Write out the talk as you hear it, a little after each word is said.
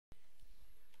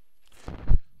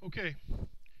Okay,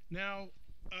 now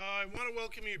I want to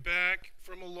welcome you back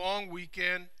from a long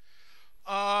weekend.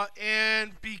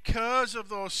 And because of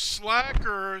those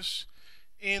slackers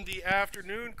in the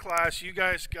afternoon class, you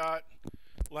guys got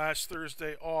last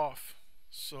Thursday off.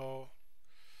 So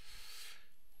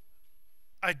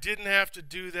I didn't have to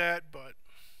do that, but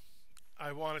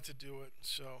I wanted to do it.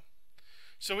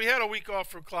 So we had a week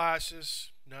off from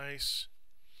classes. Nice.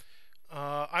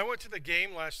 I went to the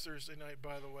game last Thursday night,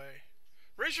 by the way.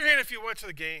 Raise your hand if you went to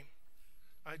the game.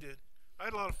 I did. I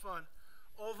had a lot of fun.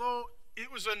 Although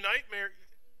it was a nightmare.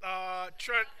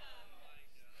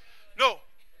 No,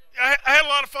 I had a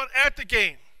lot of fun at the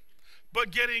game.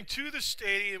 But getting to the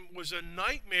stadium was a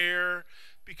nightmare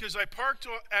because I parked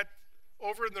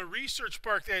over in the research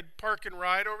park. They had park and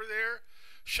ride over there.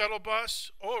 Shuttle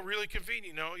bus. Oh, really convenient.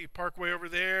 You know, you park way over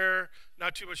there.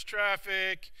 Not too much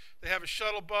traffic. They have a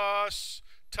shuttle bus.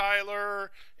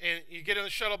 Tyler, and you get in the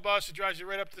shuttle bus, it drives you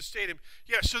right up to the stadium.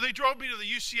 Yeah, so they drove me to the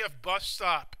UCF bus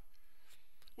stop,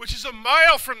 which is a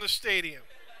mile from the stadium.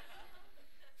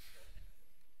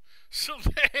 So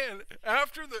then,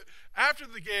 after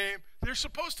the game, they're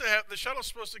supposed to have the shuttle's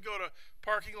supposed to go to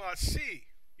parking lot C,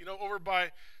 over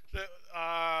by the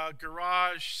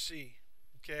garage C,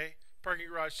 okay, parking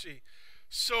garage C.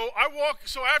 So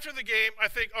So after the game, I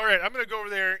think, all right, I'm going to go over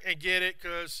there and get it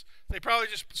because they probably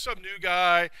just some new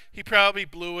guy. He probably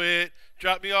blew it.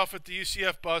 Dropped me off at the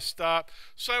UCF bus stop.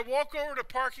 So I walk over to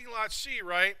parking lot C,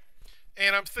 right?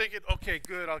 And I'm thinking, okay,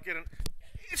 good, I'll get it.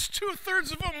 It's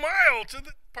 2/3 of a mile to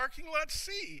the parking lot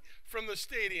C from the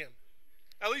stadium,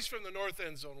 at least from the north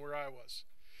end zone where I was.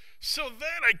 So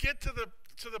then I get to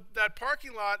that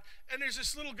parking lot, and there's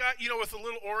this little guy, with a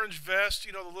little orange vest,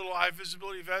 the little eye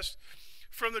visibility vest,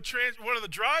 from one of the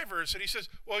drivers, and he says,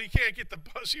 well, you can't get the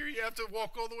bus here. You have to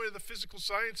walk all the way to the physical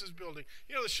sciences building.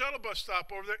 The shuttle bus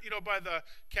stop over there, by the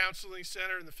counseling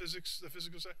center and the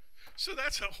physical center. So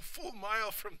that's a full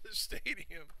mile from the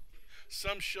stadium.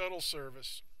 Some shuttle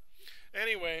service.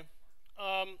 Anyway,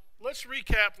 let's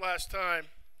recap last time.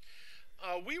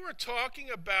 We were talking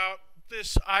about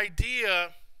this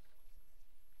idea,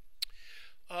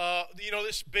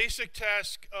 this basic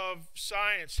task of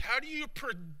science. How do you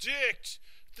predict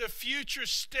the future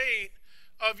state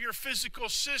of your physical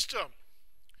system?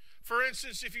 For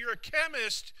instance, if you're a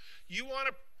chemist, you want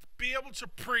to be able to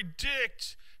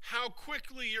predict how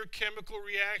quickly your chemical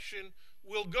reaction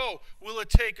will go. Will it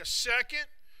take a second?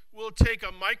 Will it take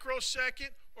a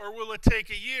microsecond? Or will it take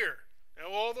a year? Now,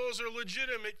 all those are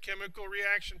legitimate chemical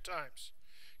reaction times.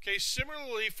 Okay,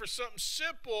 similarly, for something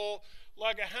simple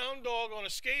like a hound dog on a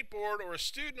skateboard or a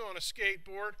student on a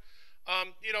skateboard,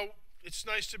 it's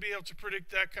nice to be able to predict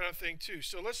that kind of thing too.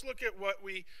 So let's look at what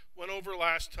we went over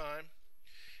last time.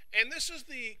 And this is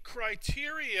the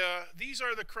criteria, these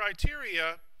are the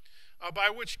criteria by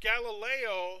which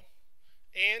Galileo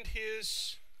and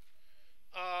his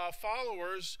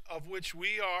followers, of which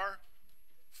we are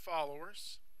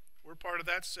followers, we're part of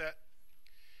that set.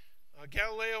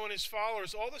 Galileo and his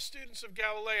followers, all the students of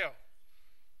Galileo,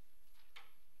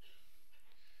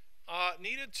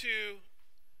 needed to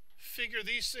figure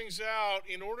these things out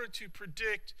in order to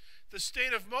predict the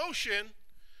state of motion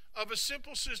of a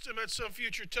simple system at some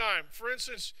future time. For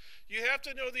instance, you have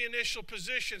to know the initial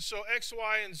position, so x,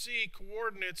 y, and z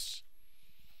coordinates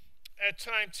at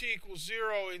time t equals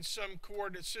 0 in some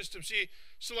coordinate system. See,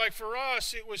 so like for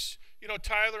us, it was,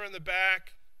 Tyler in the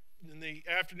back. In the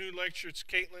afternoon lecture, it's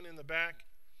Caitlin in the back.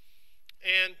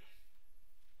 And,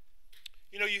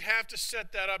 you have to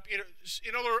set that up.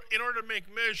 In order to make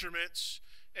measurements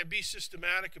and be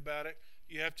systematic about it,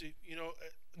 you have to,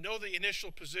 know the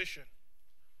initial position.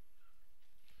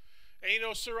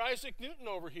 And, Sir Isaac Newton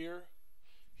over here,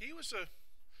 he was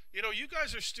you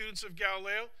guys are students of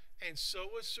Galileo, and so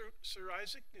was Sir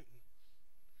Isaac Newton.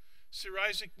 Sir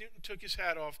Isaac Newton took his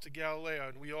hat off to Galileo,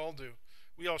 and we all do.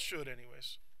 We all should,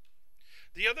 anyways.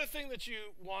 The other thing that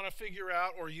you want to figure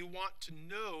out, or you want to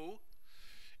know,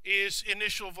 is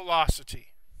initial velocity.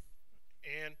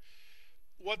 And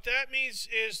what that means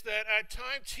is that at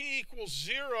time t equals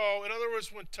 0, in other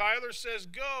words, when Tyler says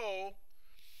go,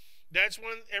 that's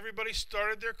when everybody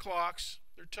started their clocks,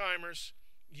 their timers.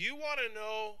 You want to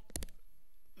know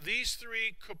these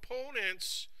three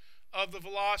components of the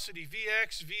velocity,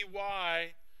 Vx,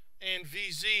 Vy, and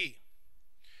Vz.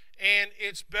 And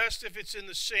it's best if it's in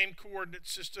the same coordinate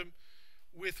system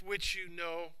with which you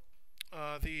know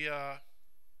the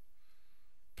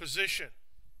position.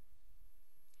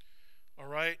 All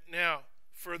right. Now,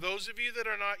 for those of you that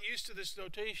are not used to this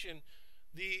notation,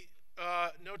 the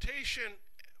notation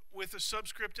with a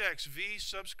subscript x, v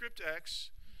subscript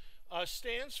x,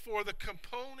 stands for the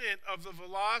component of the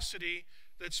velocity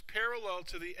that's parallel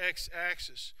to the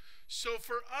x-axis. So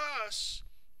for us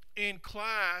in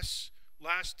class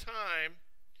last time,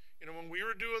 when we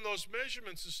were doing those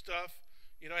measurements and stuff,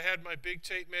 I had my big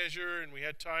tape measure and we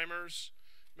had timers,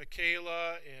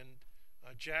 Michaela and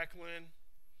Jacqueline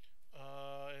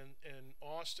and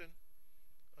Austin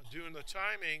doing the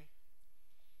timing.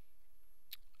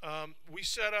 We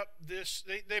set up this,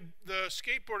 the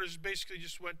skateboarders basically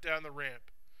just went down the ramp.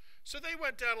 So they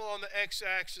went down along the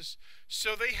x-axis.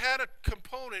 So they had a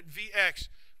component, Vx,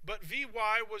 but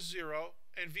Vy was 0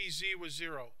 and Vz was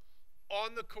 0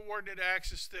 on the coordinate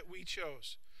axis that we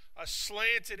chose, a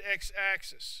slanted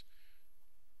x-axis.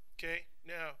 Okay,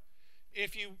 now,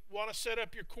 if you want to set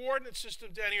up your coordinate system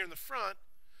down here in the front,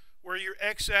 where your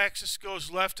x-axis goes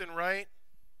left and right,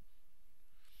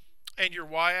 and your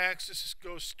y-axis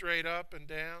goes straight up and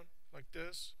down like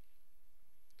this,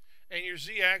 and your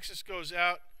z-axis goes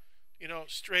out,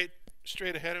 straight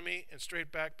ahead of me and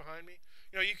straight back behind me,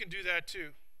 you can do that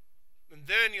too. And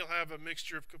then you'll have a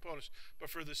mixture of components. But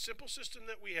for the simple system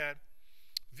that we had,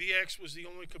 Vx was the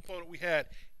only component we had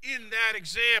in that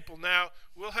example. Now,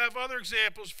 we'll have other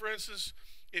examples. For instance,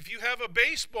 if you have a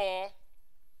baseball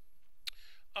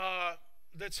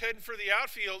that's heading for the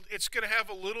outfield, it's going to have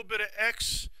a little bit of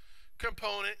x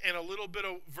component and a little bit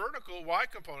of vertical y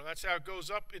component. That's how it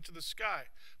goes up into the sky.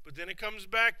 But then it comes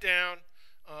back down.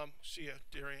 See ya,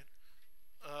 Darian.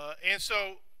 And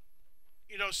so,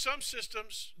 some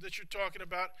systems that you're talking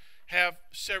about have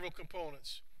several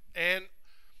components. And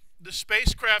the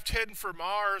spacecraft heading for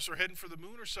Mars or heading for the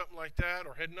moon or something like that,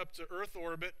 or heading up to Earth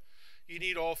orbit, you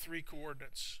need all three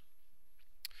coordinates.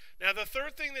 Now, the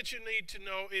third thing that you need to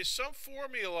know is some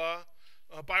formula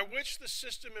by which the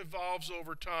system evolves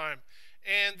over time.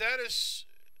 And that is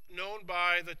known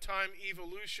by the time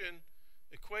evolution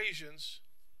equations.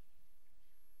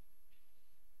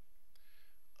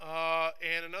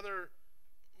 And another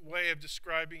way of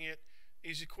describing it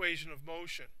is equation of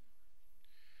motion.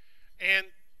 And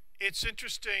it's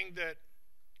interesting that,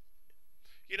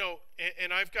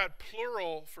 and I've got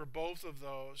plural for both of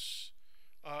those,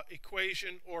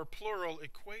 equation or plural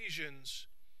equations,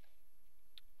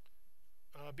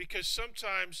 because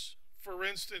sometimes, for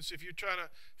instance, if you're trying to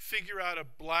figure out a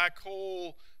black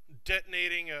hole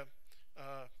detonating a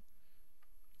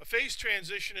phase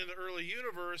transition in the early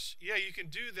universe, yeah, you can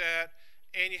do that,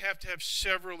 and you have to have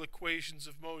several equations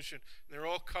of motion. And they're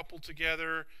all coupled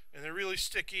together, and they're really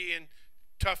sticky and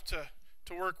tough to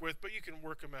work with, but you can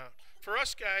work them out. For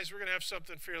us guys, we're going to have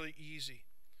something fairly easy.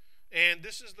 And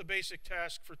this is the basic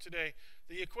task for today.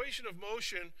 The equation of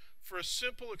motion for a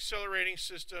simple accelerating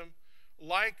system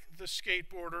like the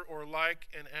skateboarder or like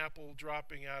an apple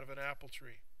dropping out of an apple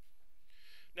tree.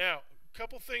 Now, a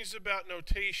couple things about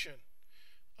notation.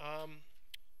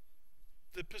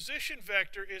 The position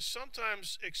vector is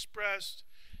sometimes expressed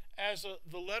as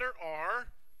the letter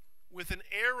R with an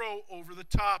arrow over the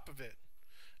top of it.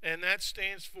 And that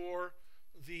stands for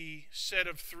the set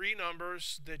of three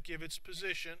numbers that give its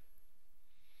position.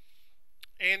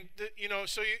 And,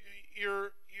 so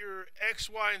your X,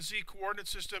 Y, and Z coordinate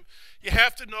system, you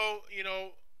have to know,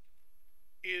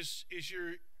 is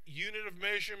your unit of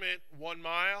measurement 1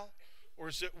 mile? Or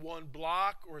is it 1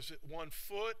 block? Or is it 1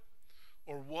 foot?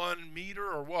 Or 1 meter?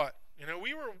 Or what?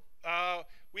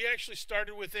 We actually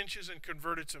started with inches and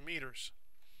converted to meters.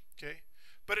 Okay?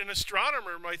 But an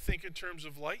astronomer might think in terms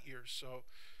of light years. So,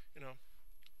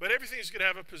 but everything's going to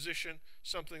have a position,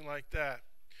 something like that.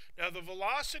 Now, the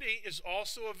velocity is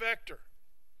also a vector.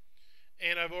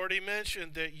 And I've already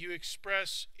mentioned that you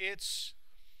express its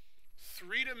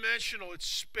three-dimensional, its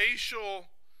spatial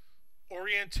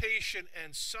orientation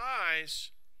and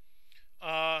size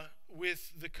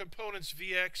with the components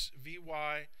Vx,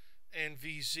 Vy, and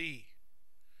Vz.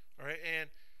 All right, and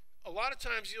a lot of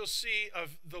times you'll see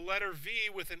the letter V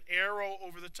with an arrow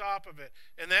over the top of it.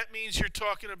 And that means you're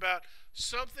talking about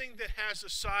something that has a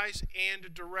size and a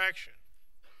direction.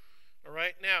 All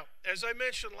right, now, as I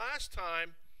mentioned last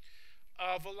time,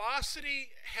 velocity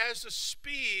has a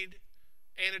speed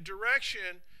and a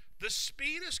direction. The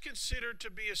speed is considered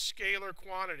to be a scalar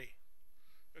quantity.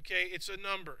 Okay, it's a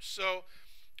number. So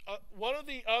one of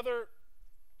the other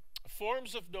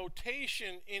forms of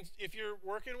notation, if you're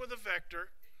working with a vector,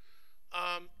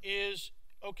 is,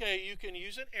 okay, you can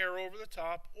use an arrow over the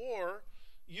top, or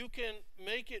you can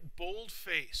make it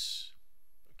boldface.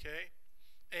 Okay?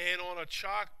 And on a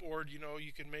chalkboard,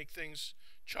 you can make things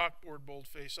chalkboard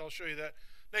boldface. I'll show you that.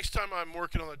 Next time I'm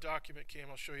working on the document cam,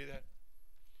 I'll show you that.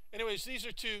 Anyways, these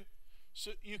are two.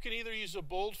 So you can either use a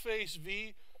boldface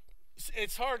V.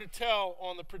 It's hard to tell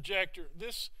on the projector.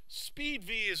 This speed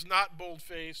V is not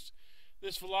boldfaced.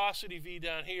 this velocity V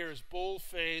down here is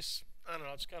boldface. I don't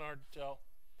know, it's kind of hard to tell.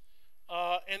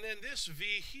 And then this V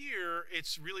here,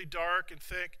 it's really dark and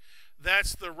thick.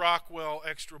 That's the Rockwell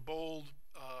extra bold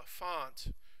font,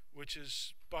 which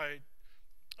is by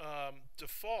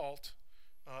default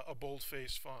a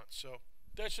boldface font. So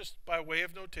that's just by way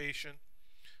of notation.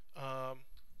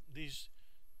 These,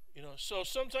 so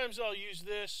sometimes I'll use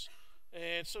this,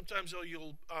 and sometimes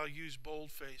I'll use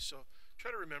boldface. So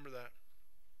try to remember that.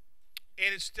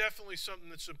 And it's definitely something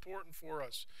that's important for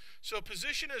us. So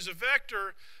position is a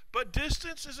vector, but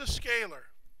distance is a scalar.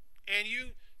 And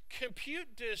you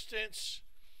compute distance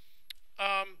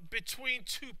between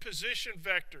two position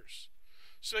vectors.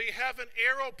 So you have an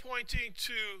arrow pointing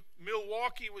to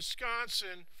Milwaukee,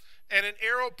 Wisconsin, and an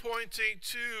arrow pointing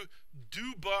to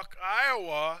Dubuque,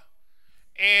 Iowa,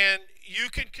 and you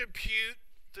can compute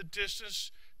the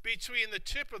distance between the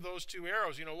tip of those two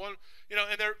arrows.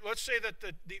 Let's say that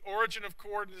the origin of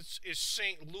coordinates is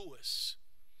St. Louis.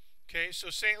 Okay, so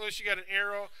St. Louis, you got an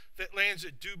arrow that lands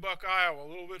at Dubuque, Iowa, a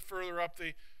little bit further up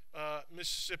the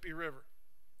Mississippi River.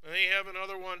 And then you have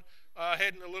another one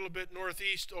heading a little bit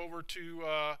northeast over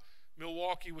to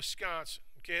Milwaukee, Wisconsin.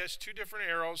 Okay, that's two different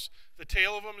arrows. The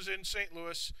tail of them is in St.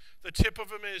 Louis. The tip of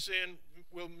them is in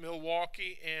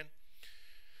Milwaukee, and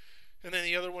then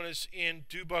the other one is in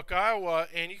Dubuque, Iowa.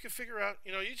 And you can figure out,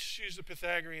 you just use the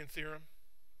Pythagorean theorem.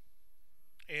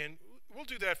 And we'll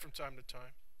do that from time to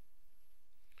time.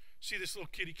 See this little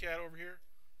kitty cat over here?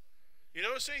 You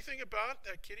notice anything about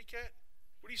that kitty cat?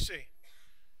 What do you see?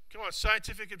 Come on,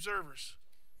 scientific observers.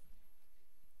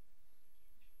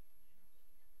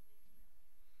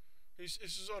 This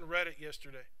is on Reddit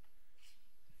yesterday.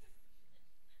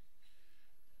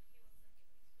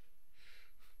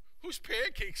 Whose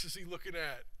pancakes is he looking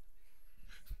at?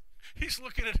 He's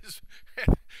looking at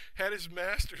his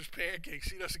master's pancakes.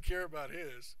 He doesn't care about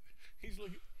his. He's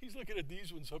looking at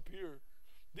these ones up here.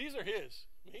 These are his.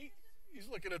 He's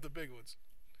looking at the big ones.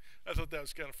 I thought that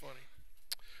was kind of funny.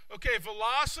 Okay,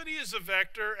 velocity is a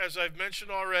vector, as I've mentioned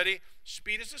already.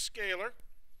 Speed is a scalar.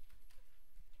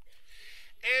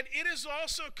 And it is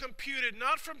also computed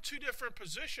not from two different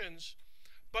positions,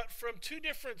 but from two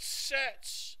different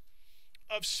sets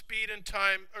of speed and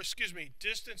time,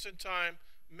 distance and time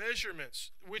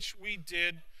measurements, which we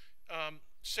did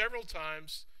several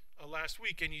times last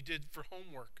week, and you did for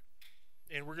homework.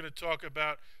 And we're going to talk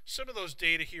about some of those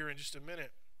data here in just a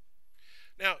minute.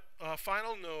 Now,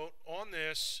 final note on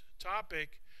this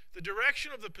topic, the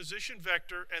direction of the position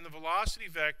vector and the velocity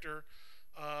vector,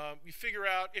 you figure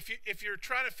out, if you're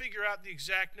trying to figure out the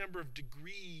exact number of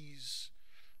degrees,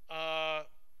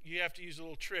 you have to use a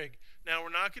little trig. Now, we're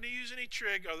not going to use any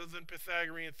trig other than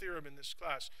Pythagorean theorem in this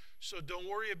class, so don't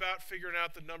worry about figuring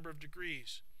out the number of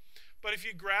degrees. But if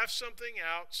you graph something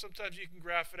out, sometimes you can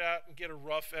graph it out and get a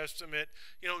rough estimate,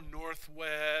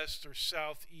 northwest or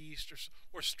southeast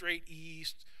or straight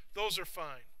east. Those are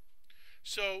fine.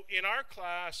 So in our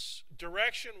class,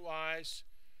 direction-wise,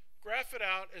 graph it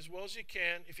out as well as you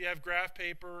can. If you have graph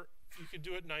paper, you can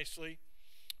do it nicely.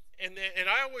 And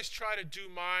I always try to do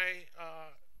my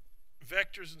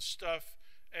vectors and stuff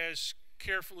as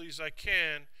carefully as I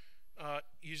can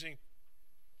using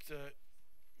the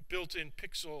built-in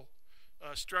pixel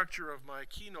structure of my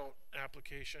Keynote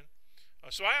application.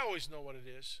 So I always know what it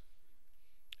is.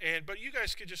 But you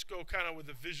guys could just go kind of with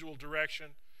the visual direction.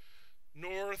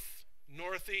 North,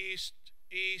 northeast,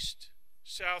 east,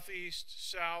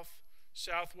 southeast, south,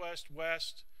 southwest,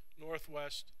 west,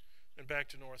 northwest, and back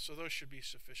to north. So those should be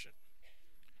sufficient.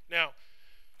 Now,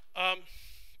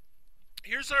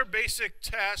 here's our basic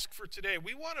task for today.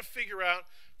 We want to figure out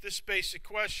this basic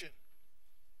question.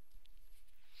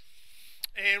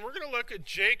 And we're going to look at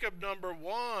Jacob number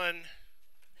 1.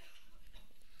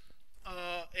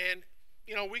 And,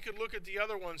 we could look at the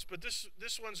other ones, but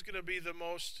this one's going to be the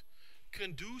most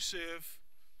conducive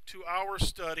to our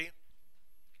study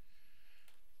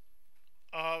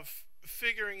of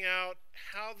figuring out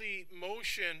how the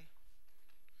motion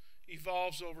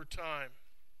evolves over time.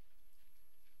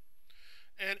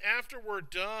 And after we're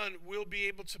done, we'll be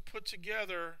able to put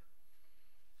together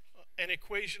an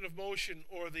equation of motion,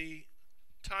 or the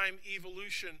time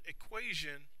evolution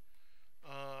equation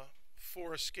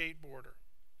for a skateboarder.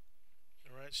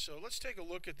 All right, so let's take a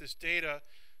look at this data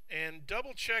and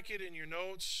double check it in your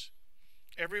notes.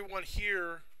 Everyone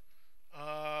here,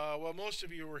 most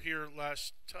of you were here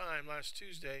last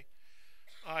Tuesday.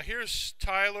 Here's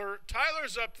Tyler.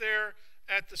 Tyler's up there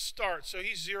at the start, so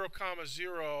he's 0,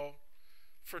 0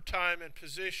 for time and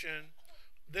position.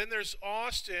 Then there's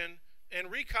Austin, and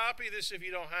recopy this if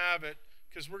you don't have it,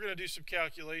 because we're going to do some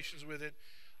calculations with it.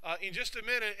 in just a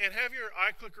minute, and have your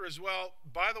iClicker as well.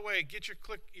 By the way, get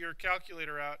your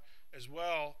calculator out as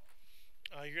well.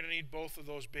 You're going to need both of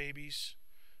those babies.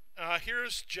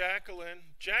 Here's Jacqueline.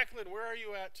 Jacqueline, where are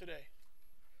you at today?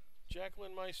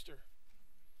 Jacqueline Meister.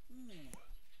 Ooh.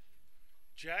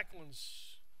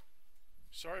 Jacqueline's...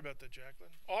 Sorry about that,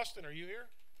 Jacqueline. Austin, are you here?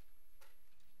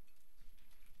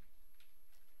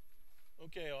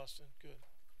 Okay, Austin, good.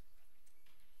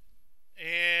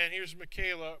 And here's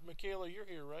Michaela. Michaela, you're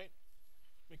here, right?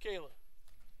 Michaela.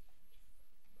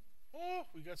 Oh,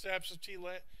 we got some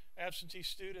absentee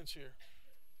students here.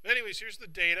 Anyways, here's the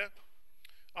data.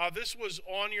 This was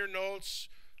on your notes.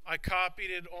 I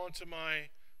copied it onto my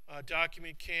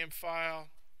document cam file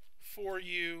for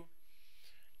you.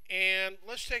 And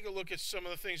let's take a look at some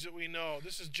of the things that we know.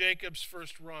 This is Jacob's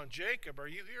first run. Jacob, are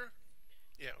you here?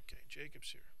 Yeah, okay,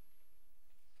 Jacob's here.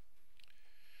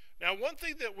 Now, one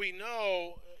thing that we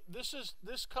know,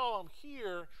 this column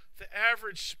here, the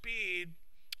average speed,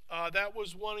 that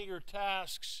was one of your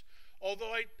tasks.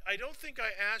 Although I don't think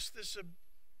I asked this.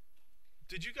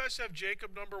 Did you guys have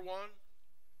Jacob number 1?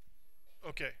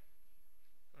 Okay.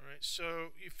 All right,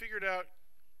 so you figured out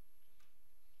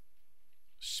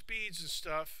speeds and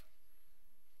stuff.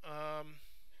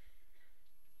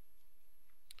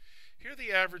 Here are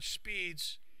the average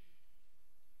speeds.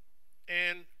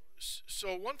 And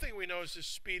so one thing we know is this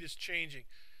speed is changing.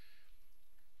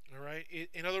 All right.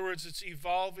 In other words, it's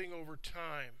evolving over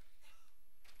time.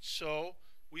 So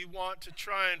we want to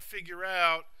try and figure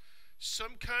out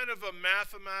some kind of a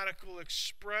mathematical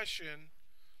expression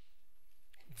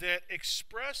that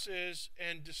expresses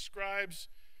and describes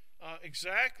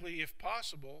exactly, if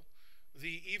possible,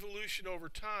 the evolution over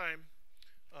time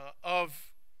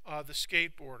of the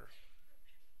skateboarder.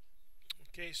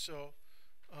 Okay, so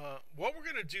what we're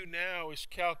going to do now is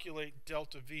calculate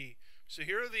delta V. So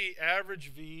here are the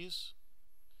average V's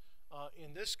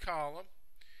in this column,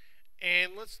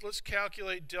 and let's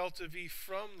calculate delta V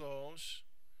from those.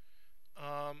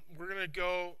 We're going to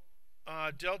go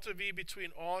delta V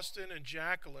between Austin and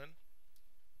Jacqueline,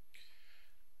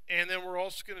 and then we're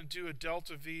also going to do a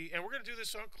delta V, and we're going to do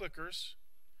this on clickers.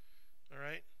 All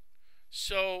right.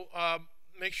 So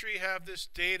make sure you have this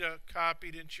data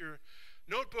copied into your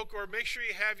notebook, or make sure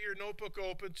you have your notebook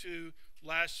open to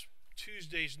last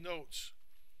Tuesday's notes,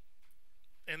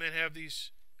 and then have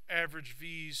these average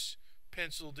V's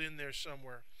penciled in there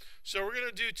somewhere. So we're going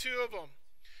to do 2 of them.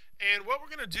 And what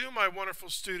we're going to do, my wonderful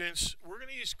students, we're going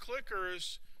to use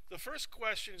clickers. The first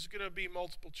question is going to be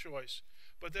multiple choice.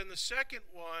 But then the second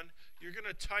one, you're going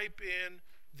to type in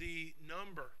the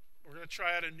number. We're going to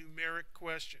try out a numeric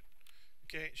question.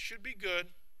 Okay, it should be good.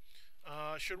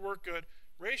 Should work good.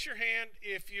 Raise your hand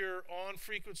if you're on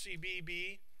frequency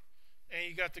BB and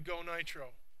you got the Go Nitro.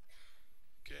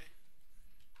 Okay.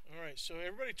 All right, so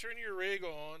everybody turn your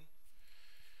Rego on.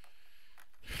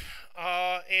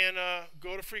 And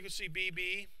go to frequency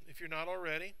BB if you're not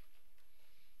already.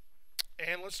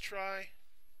 And let's try,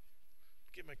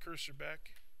 get my cursor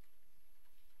back.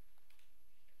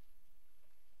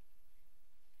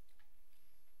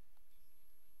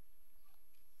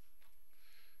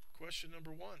 Question number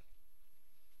 1.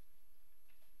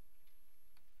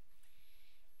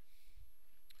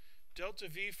 Delta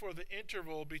V for the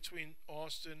interval between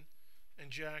Austin and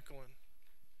Jacqueline.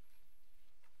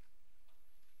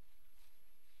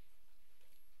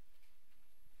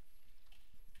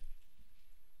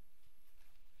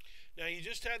 Now you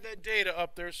just had that data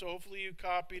up there, so hopefully you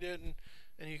copied it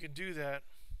and you can do that.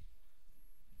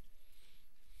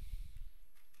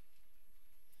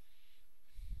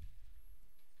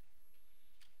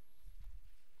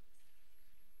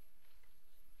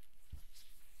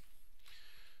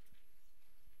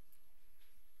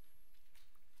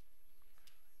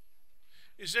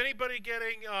 Is anybody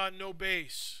getting no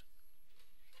base?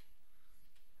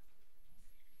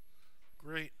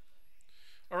 Great.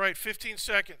 All right, 15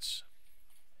 seconds.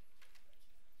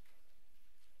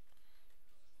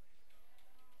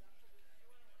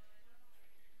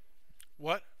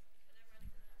 What?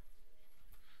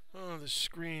 Oh, the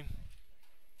screen.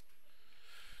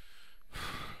 I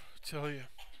tell you.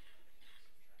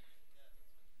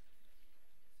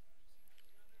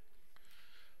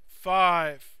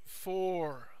 5,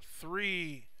 4,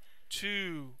 3,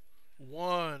 2,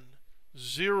 1,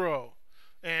 0.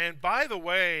 And by the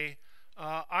way,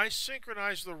 I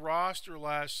synchronized the roster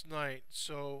last night.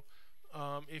 So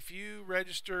if you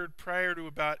registered prior to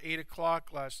about 8 o'clock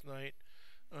last night,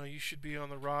 you should be on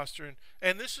the roster.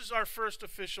 And this is our first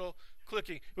official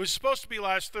clicking. It was supposed to be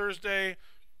last Thursday,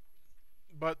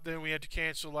 but then we had to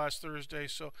cancel last Thursday.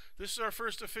 So this is our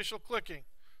first official clicking.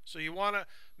 So you want to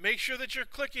make sure that you're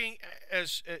clicking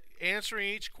as answering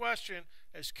each question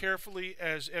as carefully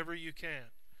as ever you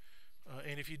can.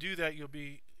 And if you do that, you'll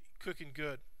be cooking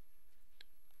good.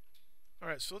 All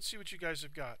right, so let's see what you guys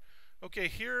have got. Okay,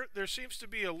 here there seems to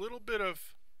be a little bit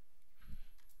of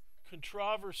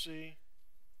controversy.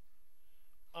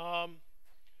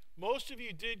 Most of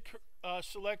you did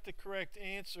select the correct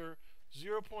answer,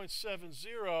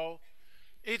 0.70.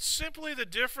 It's simply the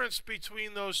difference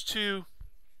between those two.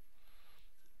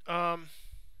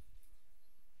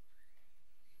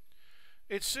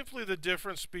 It's simply the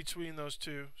difference between those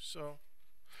two. So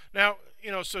now,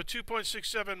 so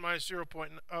 2.67 minus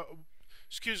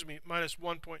minus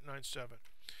 1.97.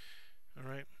 All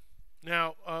right.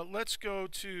 Now, let's go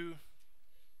to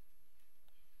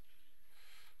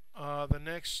the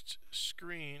next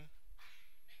screen.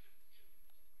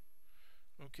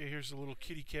 Okay, here's a little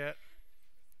kitty cat.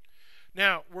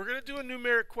 Now, we're going to do a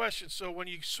numeric question. So when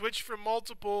you switch from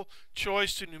multiple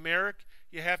choice to numeric,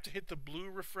 you have to hit the blue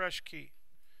refresh key.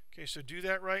 Okay, so do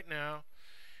that right now.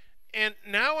 And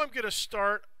now I'm going to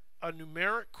start a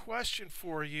numeric question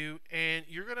for you, and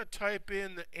you're going to type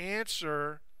in the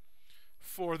answer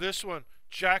for this one,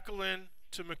 Jacqueline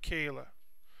to Michaela.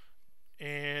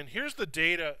 And here's the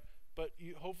data, but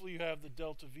hopefully you have the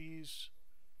delta V's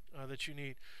that you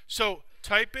need. So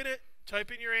type in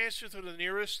your answer to the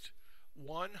nearest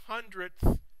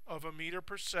 1/100th of a meter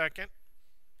per second.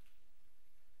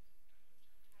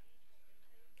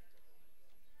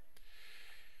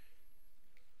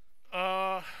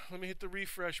 Let me hit the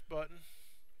refresh button.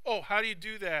 Oh, how do you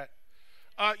do that?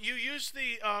 You use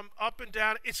the up and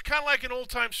down. It's kind of like an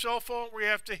old-time cell phone where you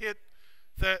have to hit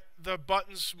the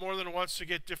buttons more than once to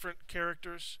get different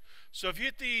characters. So if you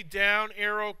hit the down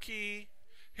arrow key,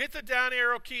 hit the down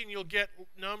arrow key and you'll get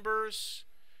numbers.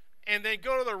 And then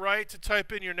go to the right to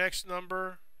type in your next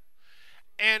number.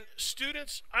 And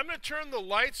students, I'm going to turn the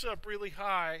lights up really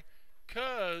high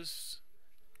because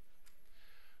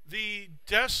the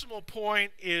decimal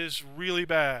point is really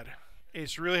bad.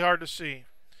 It's really hard to see.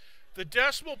 The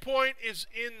decimal point is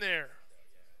in there.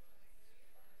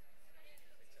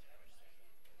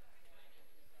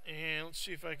 And let's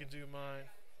see if I can do mine.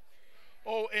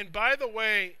 Oh, and by the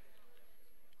way,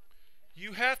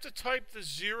 you have to type the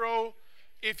 0.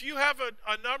 If you have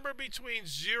a number between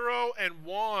 0 and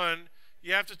 1,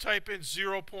 you have to type in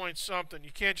 0 point something.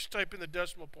 You can't just type in the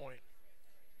decimal point.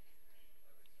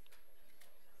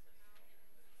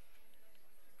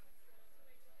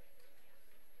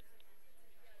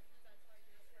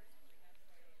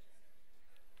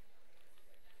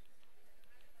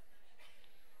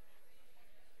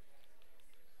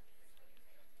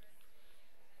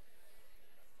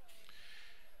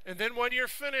 And then when you're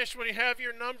finished, when you have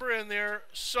your number in there,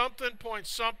 something point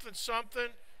something something,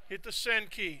 hit the send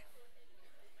key.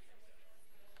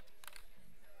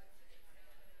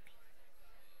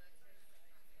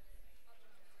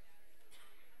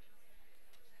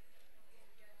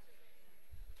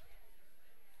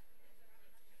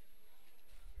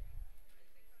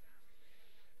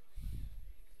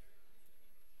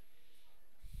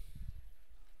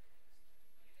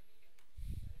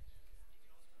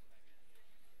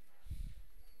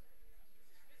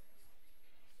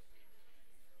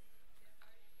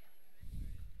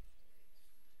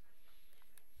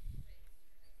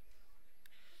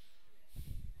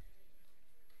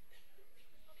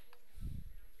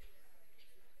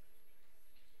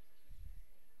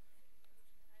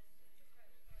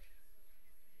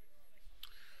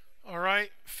 All right,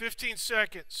 15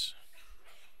 seconds.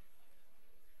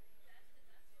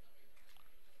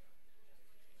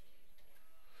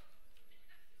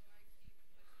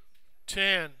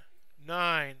 10,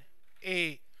 9,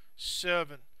 8,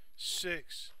 7,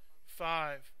 6,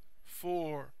 5,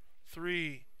 4,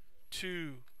 3,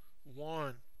 2,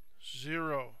 1,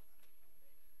 0.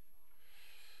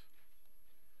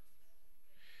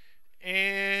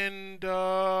 And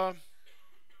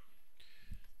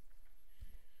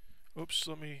oops,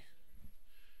 let me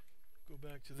go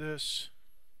back to this.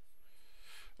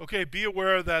 Okay, be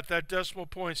aware of that. That decimal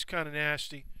point's kind of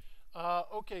nasty.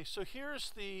 Okay, so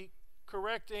here's the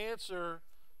correct answer,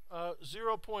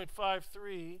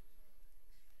 0.53.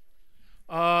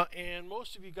 And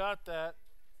most of you got that.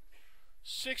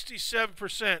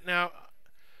 67%. Now,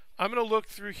 I'm going to look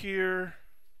through here.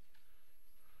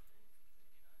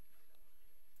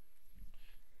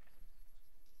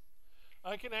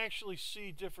 I can actually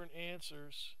see different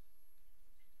answers.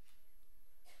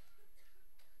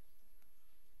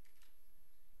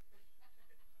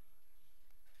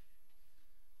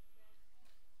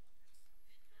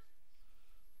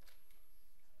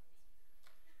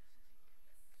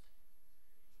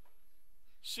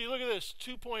 See, look at this,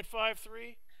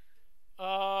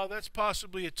 2.53. That's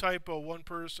possibly a typo, one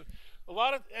person. A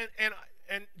lot of,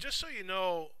 and just so you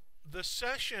know, the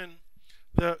session,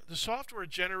 the software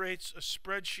generates a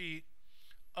spreadsheet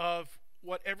of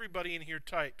what everybody in here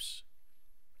types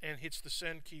and hits the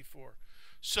send key for.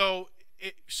 So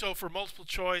so for multiple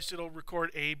choice, it'll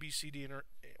record A, B, C, D, and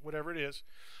whatever it is.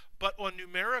 But on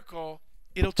numerical,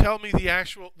 it'll tell me the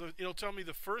actual, it'll tell me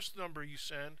the first number you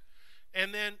send,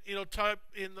 and then it'll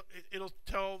it'll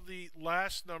tell the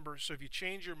last number. So if you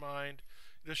change your mind,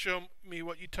 it'll show me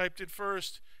what you typed in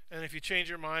first, and if you change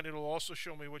your mind, it'll also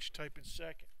show me what you type in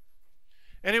second.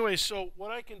 Anyway, so what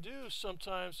I can do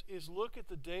sometimes is look at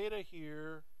the data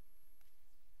here,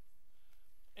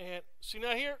 and see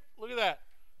now here, look at that,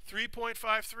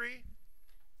 3.53,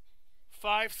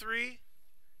 53.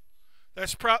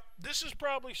 This is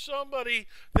probably somebody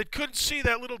that couldn't see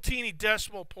that little teeny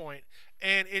decimal point,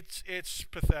 and it's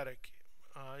pathetic.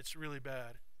 It's really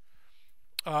bad.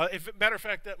 Matter of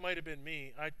fact, that might have been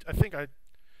me. I think I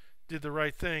did the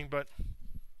right thing, but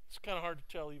it's kind of hard to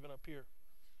tell even up here.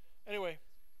 Anyway,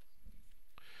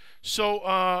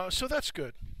 so that's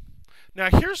good. Now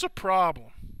here's a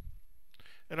problem,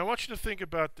 and I want you to think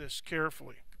about this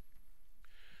carefully.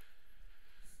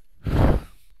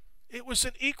 It was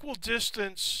an equal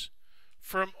distance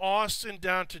from Austin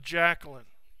down to Jacqueline.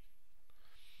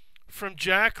 From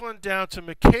Jacqueline down to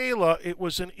Michaela, it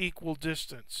was an equal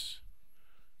distance.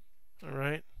 All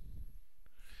right?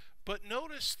 But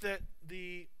notice that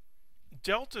the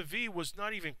delta V was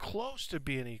not even close to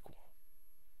being equal.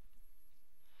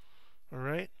 All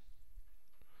right?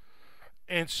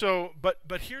 And so,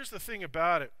 but here's the thing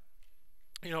about it.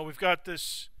 You know, we've got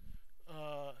this,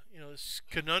 this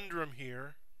conundrum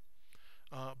here.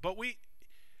 But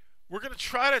we're going to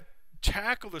try to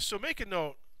tackle this. So make a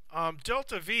note.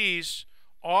 Delta V's,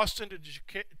 Austin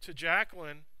to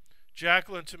Jacqueline,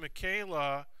 Jacqueline to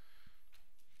Michaela,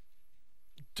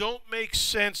 don't make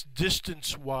sense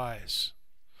distance-wise.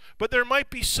 But there might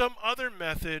be some other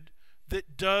method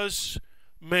that does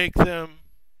make them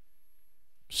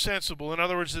sensible. In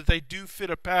other words, that they do fit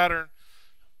a pattern,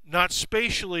 not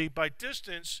spatially by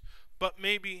distance, but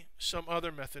maybe some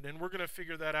other method, and we're going to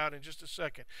figure that out in just a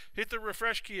second. Hit the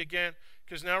refresh key again,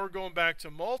 because now we're going back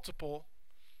to multiple,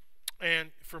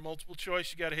 and for multiple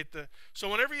choice, you got to hit the, so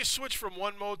whenever you switch from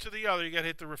one mode to the other, you got to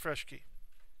hit the refresh key,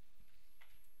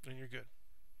 and you're good.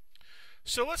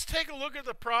 So let's take a look at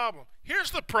the problem.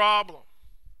 Here's the problem,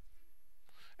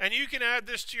 and you can add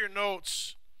this to your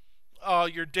notes,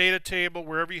 your data table,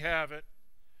 wherever you have it.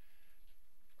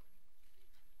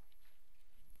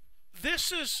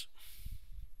 This is,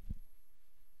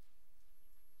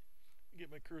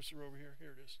 get my cursor over here.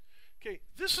 Here it is. Okay,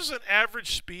 this is an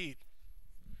average speed.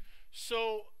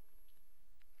 So,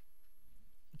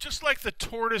 just like the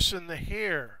tortoise and the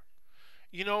hare,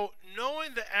 you know,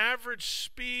 knowing the average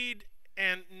speed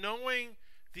and knowing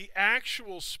the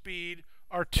actual speed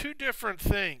are two different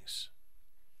things.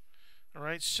 All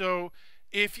right, so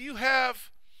if you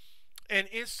have an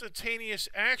instantaneous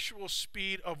actual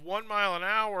speed of 1 mile an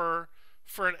hour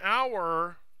for an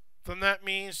hour, then that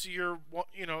means you're,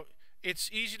 you know,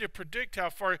 it's easy to predict how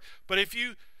far. But if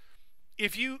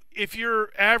your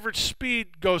average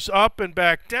speed goes up and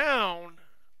back down,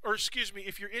 or excuse me,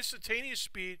 if your instantaneous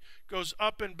speed goes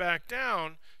up and back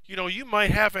down, you know, you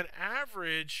might have an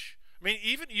average. I mean,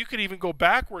 even you could even go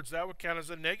backwards. That would count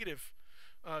as a negative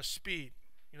speed.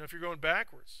 You know, if you're going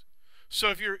backwards. So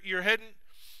if you're heading,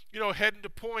 you know, heading to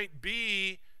point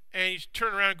B and you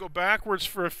turn around and go backwards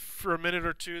for a minute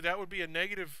or two, that would be a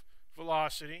negative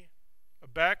velocity, a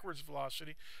backwards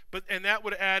velocity. And that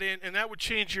would add in, and that would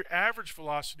change your average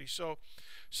velocity. So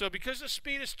because the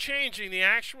speed is changing, the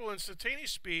actual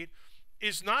instantaneous speed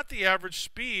is not the average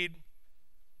speed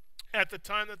at the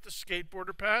time that the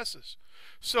skateboarder passes.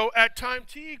 So at time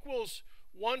t equals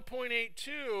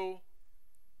 1.82,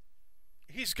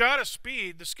 he's got a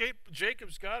speed.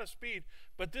 Jacob's got a speed,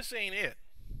 but this ain't it.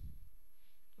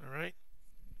 All right?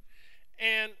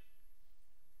 And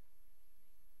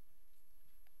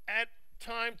at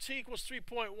time t equals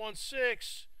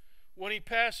 3.16, when he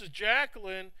passes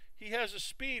Jacqueline, he has a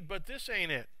speed, but this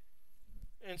ain't it.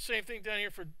 And same thing down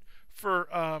here for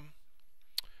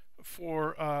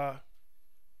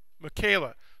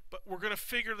Michaela. But we're going to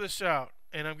figure this out,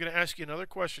 and I'm going to ask you another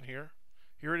question here.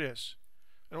 Here it is.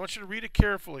 And I want you to read it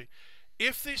carefully.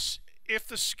 If the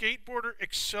skateboarder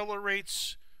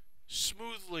accelerates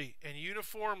smoothly and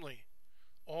uniformly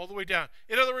all the way down,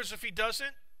 in other words, if he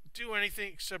doesn't do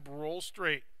anything except roll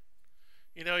straight,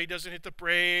 you know, he doesn't hit the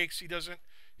brakes, he doesn't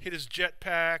hit his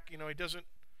jetpack, you know, he doesn't,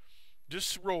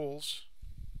 just rolls,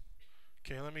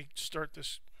 Okay, let me start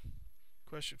this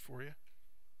question for you.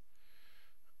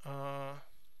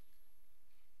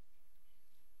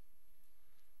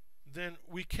 Then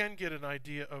we can get an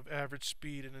idea of average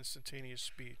speed and instantaneous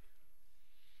speed.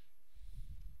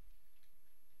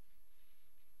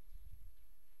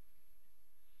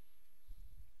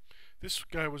 This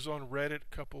guy was on Reddit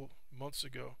a couple months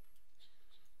ago.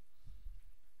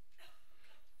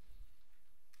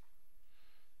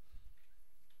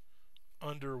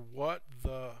 Under what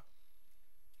the...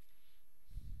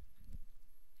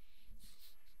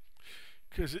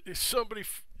 Because it's somebody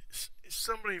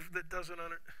that doesn't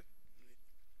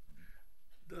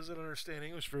understand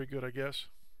English very good, I guess.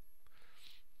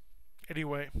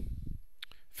 Anyway,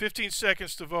 15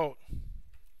 seconds to vote.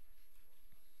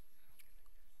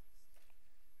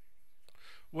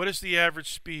 What is the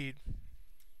average speed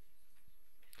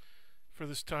for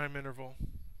this time interval?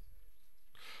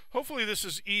 Hopefully this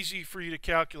is easy for you to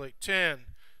calculate. 10,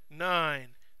 9,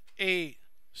 8,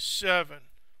 7,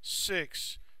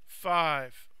 6,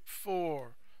 5,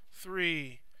 4,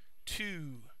 3,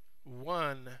 2,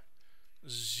 1,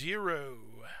 0.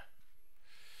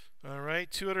 All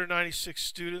right, 296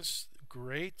 students.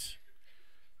 Great.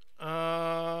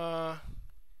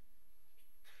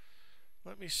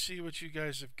 Let me see what you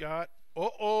guys have got.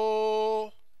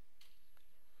 Uh-oh.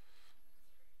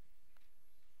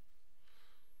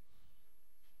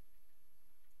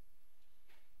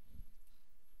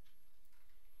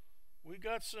 We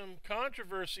got some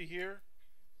controversy here.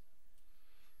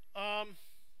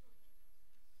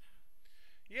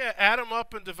 Yeah, add them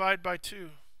up and divide by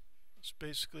 2. That's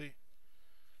basically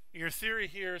your theory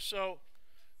here. So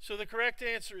the correct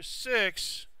answer is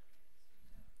 6.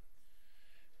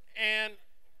 And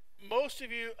most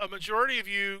of you, a majority of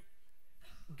you,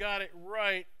 got it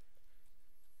right.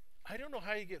 I don't know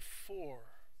how you get 4.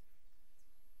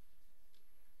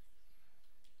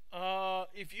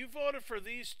 If you voted for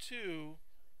these two,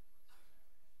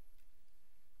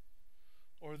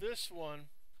 or this one,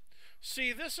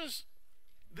 see, this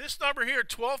number here,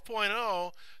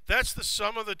 12.0, that's the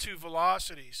sum of the two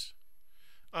velocities.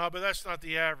 But that's not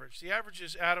the average. The average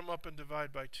is add them up and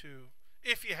divide by 2,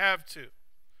 if you have to.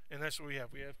 And that's what we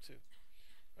have. We have 2.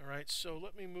 All right, so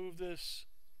let me move this.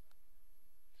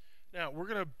 Now, we're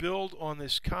going to build on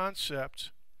this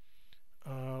concept.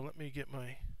 Let me get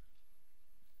my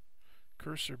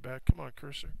cursor back. Come on,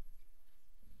 cursor.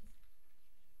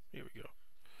 Here we go.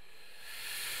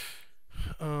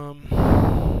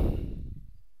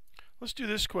 Let's do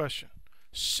this question.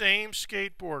 Same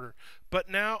skateboarder, but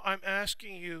now I'm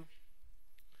asking you,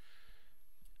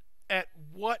 at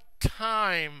what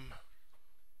time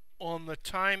on the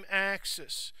time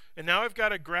axis? And now I've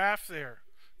got a graph there.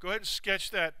 Go ahead and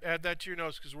sketch that. Add that to your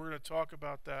notes because we're going to talk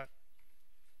about that.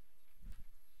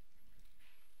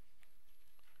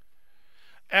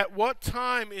 At what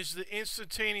time is the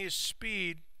instantaneous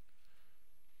speed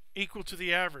equal to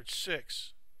the average?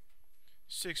 6.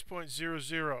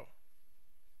 6.00.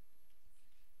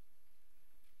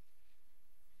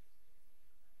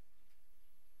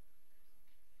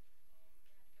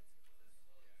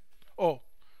 Oh,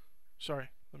 sorry.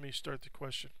 Let me start the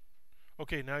question.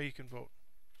 Okay, now you can vote.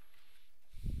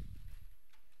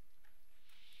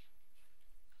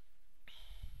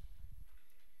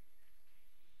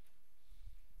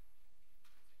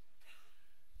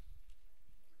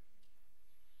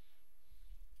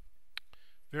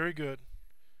 Very good.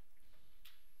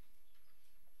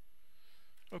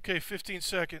 Okay, 15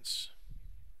 seconds.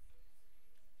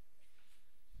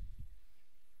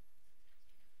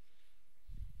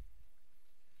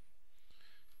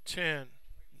 Ten,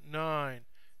 9,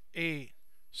 8,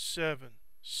 7,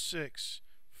 6,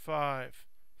 5,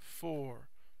 4,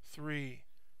 3,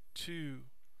 2,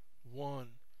 1,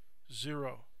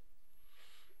 0.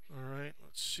 All right,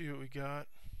 let's see what we got.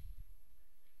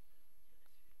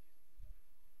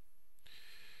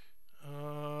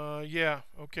 Yeah,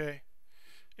 okay.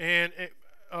 And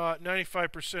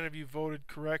 95% of you voted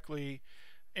correctly.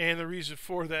 And the reason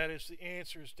for that is the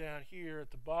answer is down here at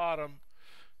the bottom.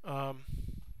 And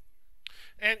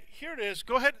here it is.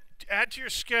 Go ahead and add to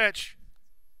your sketch,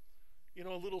 you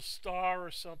know, a little star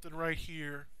or something right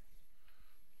here.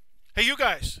 Hey, you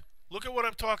guys, look at what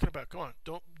I'm talking about. Come on,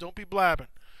 don't be blabbing.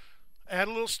 Add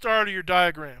a little star to your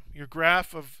diagram, your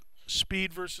graph of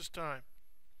speed versus time.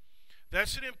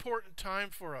 That's an important time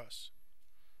for us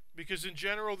because in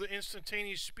general the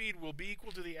instantaneous speed will be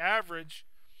equal to the average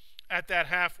at that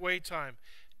halfway time.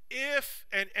 If,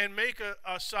 and make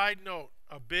a side note,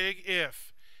 a big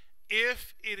if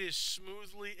it is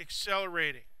smoothly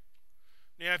accelerating.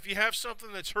 Now if you have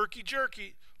something that's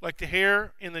herky-jerky, like the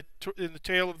hair in the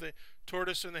tail of the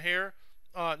tortoise and the hare,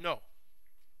 No.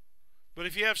 But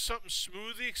if you have something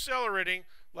smoothly accelerating,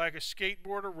 like a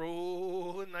skateboarder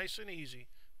rolling nice and easy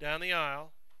down the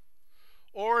aisle,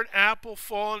 or an apple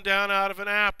falling down out of an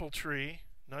apple tree,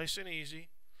 nice and easy,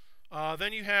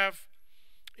 then you have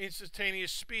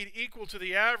instantaneous speed equal to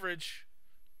the average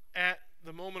at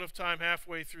the moment of time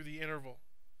halfway through the interval.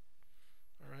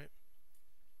 All right.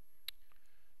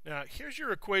 Now, here's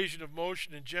your equation of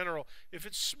motion in general. If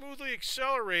it's smoothly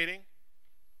accelerating,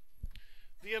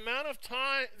 the amount of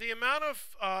time, the amount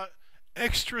of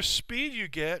extra speed you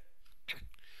get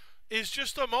is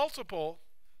just a multiple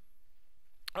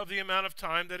of the amount of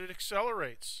time that it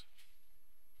accelerates.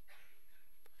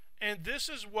 And this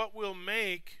is what will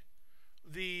make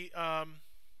the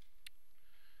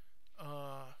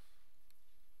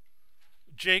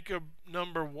Jacob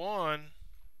number 1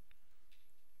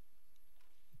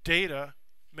 data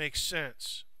makes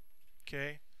sense.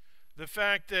 Okay? The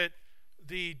fact that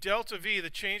the delta V,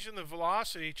 the change in the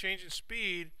velocity, change in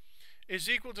speed, is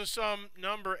equal to some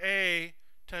number A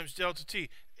times delta T.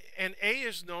 And A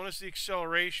is known as the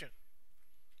acceleration.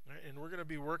 Right? And we're going to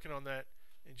be working on that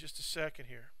in just a second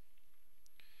here.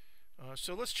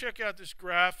 So let's check out this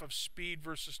graph of speed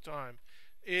versus time.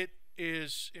 It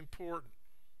is important.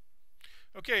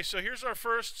 Okay, so here's our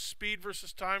first speed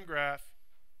versus time graph.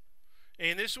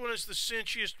 And this one is the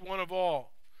cinchiest one of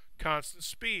all, constant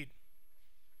speed.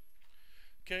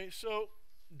 Okay, so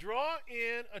draw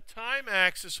in a time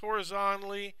axis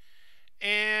horizontally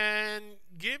and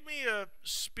give me a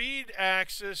speed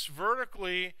axis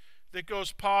vertically that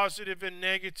goes positive and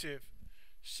negative.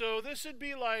 So this would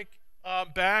be like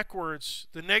backwards.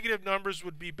 The negative numbers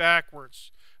would be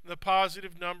backwards. The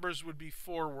positive numbers would be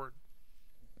forward.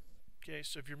 Okay,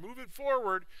 so if you're moving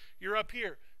forward, you're up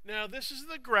here. Now this is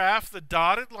the graph. The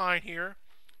dotted line here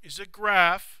is a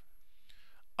graph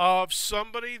of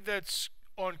somebody that's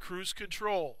on cruise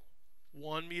control,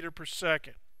 1 meter per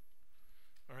second.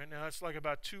 All right, now that's like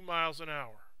about 2 miles an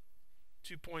hour,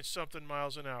 2 point something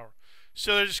miles an hour.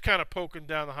 So they're just kind of poking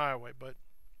down the highway. But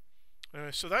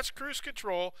so that's cruise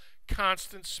control,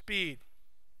 constant speed.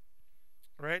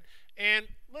 All right, and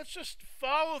let's just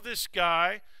follow this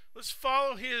guy. Let's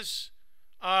follow his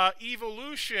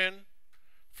evolution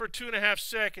for 2.5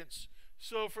 seconds.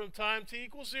 So from time t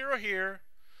equals 0 here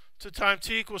to time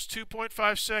t equals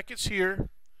 2.5 seconds here.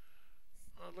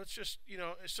 Let's just,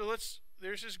 so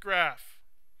there's his graph.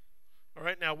 All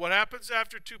right, now what happens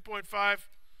after 2.5,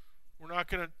 we're not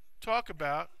going to talk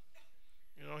about.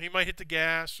 He might hit the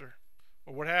gas or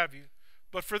what have you.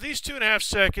 But for these 2.5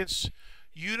 seconds,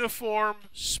 uniform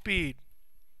speed.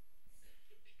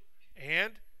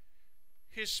 And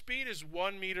his speed is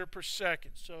 1 meter per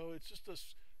second. So it's just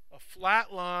a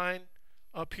flat line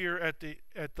up here at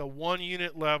the 1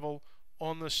 unit level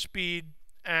on the speed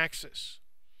axis.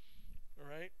 All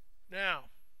right. Now,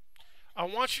 I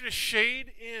want you to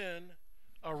shade in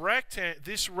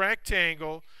this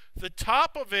rectangle. The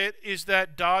top of it is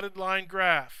that dotted line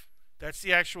graph. That's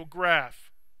the actual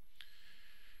graph.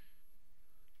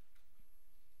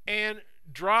 And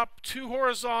drop 2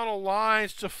 horizontal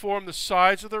lines to form the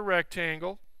sides of the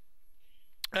rectangle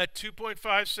at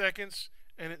 2.5 seconds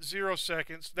and at 0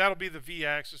 seconds. That'll be the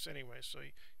v-axis anyway, so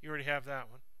you already have that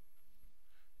one.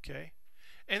 Okay,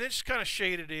 and then just kind of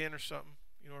shade it in or something,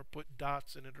 or put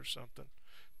dots in it or something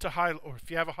to highlight. Or if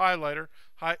you have a highlighter,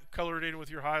 color it in with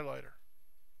your highlighter.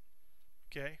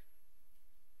 Okay.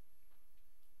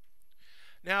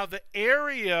 Now the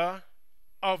area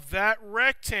of that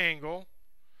rectangle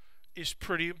is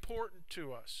pretty important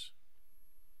to us.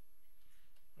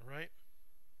 All right.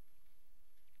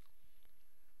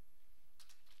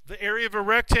 The area of a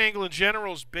rectangle in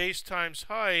general is base times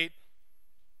height.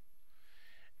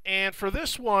 And for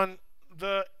this one,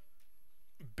 the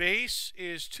base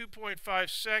is 2.5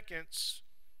 seconds.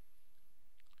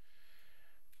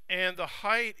 And the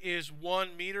height is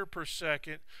 1 meter per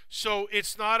second. So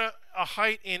it's not a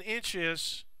height in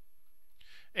inches.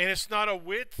 And it's not a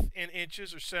width in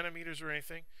inches or centimeters or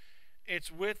anything. Its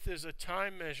width is a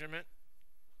time measurement.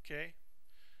 Okay.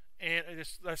 And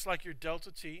that's like your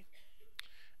delta t.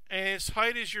 And its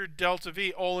height is your delta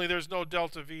v, only there's no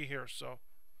delta v here. So,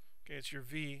 okay, it's your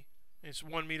v. It's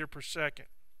 1 meter per second.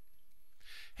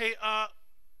 Hey, let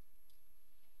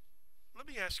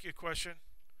me ask you a question.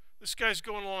 This guy's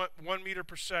going along at 1 meter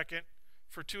per second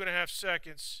for 2.5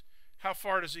 seconds. How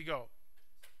far does he go?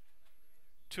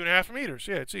 2.5 meters.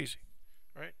 Yeah, it's easy,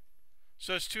 right?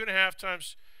 So it's 2.5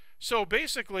 times. So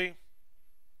basically,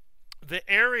 the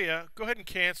area, go ahead and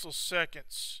cancel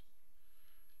seconds.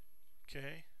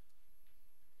 Okay.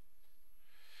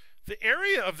 The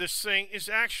area of this thing is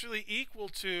actually equal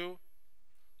to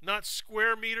Not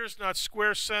square meters, not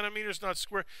square centimeters, not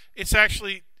square. It's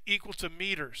actually equal to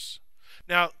meters.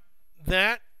 Now,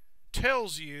 that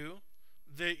tells you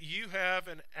that you have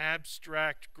an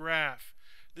abstract graph.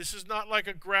 This is not like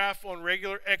a graph on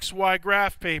regular XY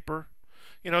graph paper.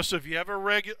 You know, so if you have a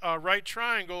right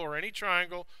triangle or any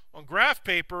triangle on graph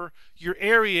paper, your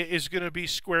area is going to be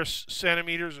square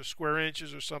centimeters or square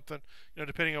inches or something, you know,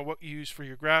 depending on what you use for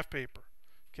your graph paper.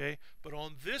 Okay, but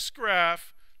on this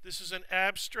graph, this is an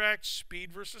abstract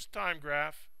speed versus time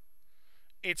graph.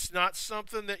 It's not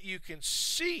something that you can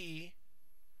see,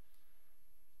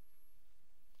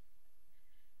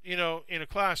 you know, in a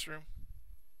classroom,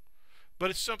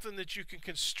 but it's something that you can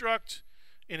construct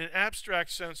in an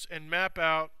abstract sense and map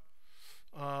out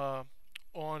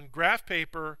on graph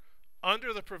paper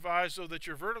under the proviso that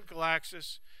your vertical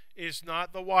axis is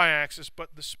not the y-axis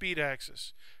but the speed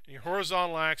axis. And your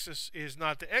horizontal axis is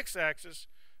not the x-axis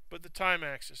but the time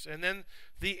axis. And then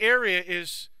the area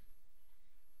is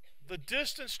the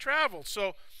distance traveled.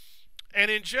 So,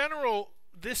 and in general,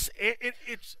 this it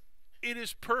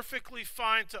is perfectly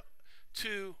fine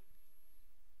to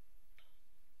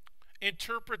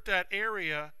interpret that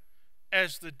area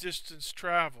as the distance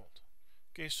traveled.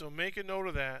 Okay, so make a note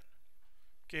of that.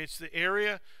 Okay, it's the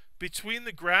area between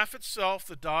the graph itself,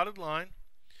 the dotted line,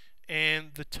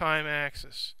 and the time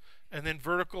axis, and then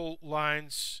vertical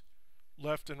lines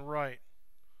left and right.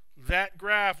 That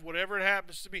graph, whatever it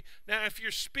happens to be. Now, if your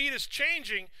speed is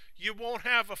changing, you won't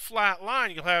have a flat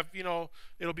line. You'll have, you know,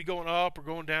 it'll be going up or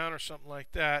going down or something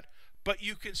like that. But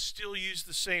you can still use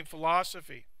the same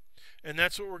philosophy. And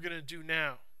that's what we're going to do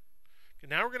now. Okay,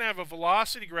 now we're going to have a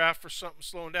velocity graph for something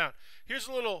slowing down. Here's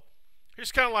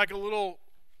kind of like a little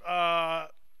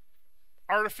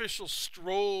artificial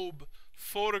strobe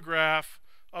photograph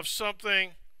of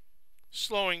something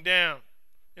slowing down.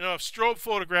 You know, a strobe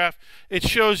photograph, it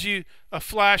shows you a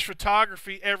flash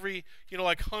photography every, you know,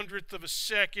 like hundredth of a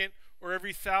second or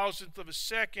every thousandth of a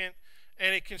second,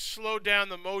 and it can slow down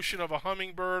the motion of a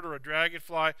hummingbird or a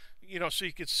dragonfly, you know, so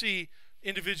you can see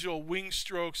individual wing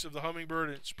strokes of the hummingbird.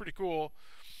 It's pretty cool.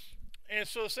 And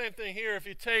so the same thing here. If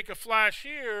you take a flash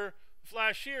here,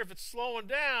 if it's slowing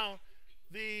down,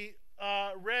 the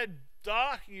red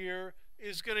dot here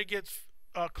is going to get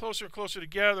closer and closer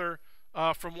together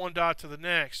from one dot to the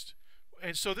next.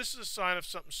 And so this is a sign of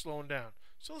something slowing down.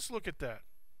 So let's look at that.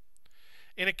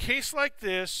 In a case like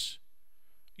this,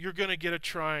 you're going to get a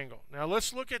triangle. Now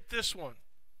let's look at this one.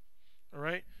 All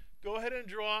right, go ahead and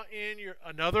draw in your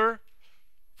another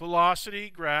velocity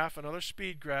graph, another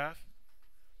speed graph,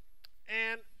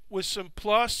 and with some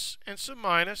plus and some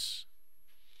minus.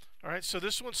 All right, so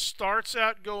this one starts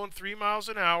out going 3 miles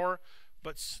an hour,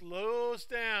 but slows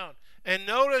down. And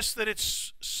notice that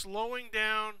it's slowing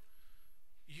down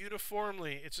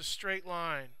uniformly. It's a straight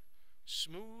line,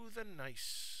 smooth and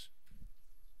nice.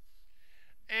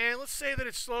 And let's say that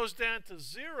it slows down to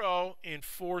 0 in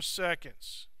 4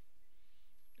 seconds.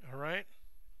 All right.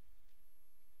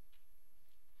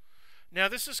 Now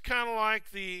this is kind of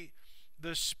like the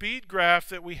speed graph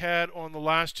that we had on the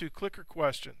last 2 clicker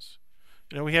questions.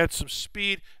 You know, we had some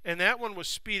speed, and that one was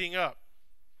speeding up.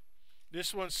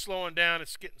 This one's slowing down,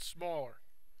 it's getting smaller.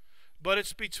 But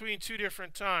it's between 2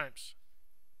 different times.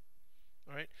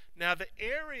 All right. Now the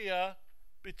area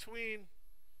between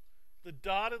the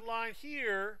dotted line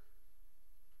here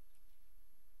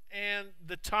and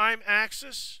the time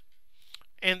axis,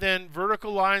 and then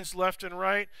vertical lines left and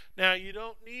right. Now you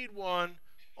don't need one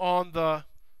on the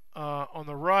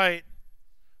right,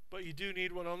 but you do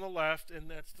need one on the left, and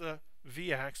that's the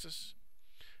v-axis.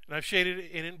 And I've shaded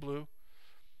it in blue.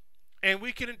 And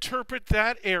we can interpret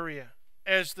that area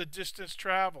as the distance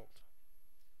traveled.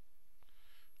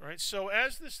 All right. So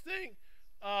as this thing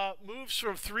moves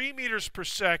from 3 meters per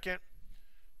second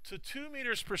to 2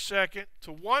 meters per second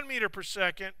to 1 meter per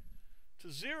second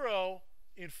to 0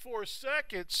 in 4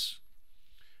 seconds,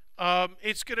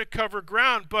 it's going to cover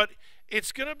ground, but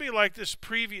it's going to be like this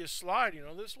previous slide. You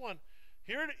know, this one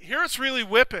here it's really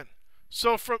whipping.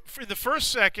 So for the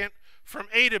first second, from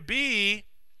A to B,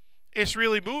 it's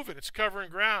really moving. It's covering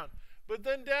ground. But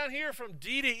then down here from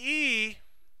D to E,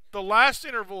 the last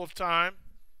interval of time,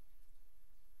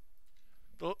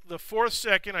 the 4th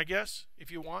second, I guess,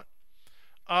 if you want,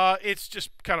 it's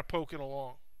just kind of poking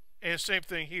along. And same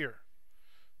thing here.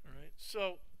 All right.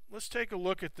 So let's take a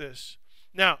look at this.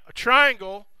 Now, a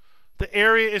triangle, the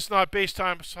area is not base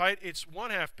times height. It's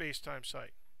 1/2 base times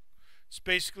height. It's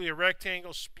basically a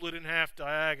rectangle split in half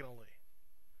diagonally.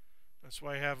 That's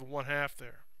why I have a 1/2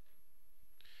 there.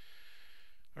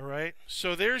 All right.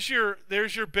 So there's your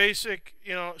basic,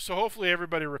 you know, so hopefully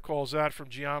everybody recalls that from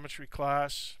geometry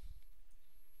class.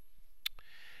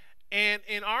 And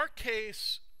in our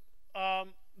case,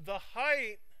 the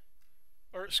height,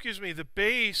 or excuse me, the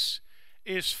base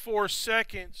is 4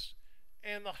 seconds,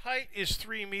 and the height is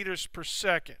 3 meters per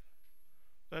second.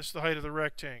 That's the height of the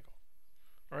rectangle.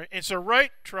 All right, it's a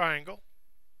right triangle.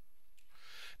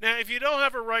 Now, if you don't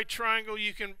have a right triangle,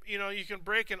 you can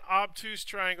break an obtuse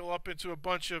triangle up into a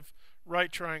bunch of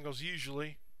right triangles.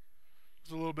 Usually,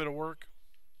 it's a little bit of work.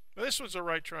 But this one's a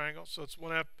right triangle, so it's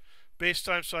 1/2 base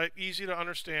times height, easy to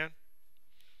understand.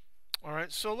 All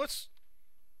right, so let's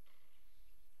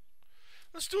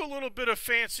do a little bit of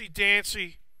fancy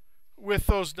dancy with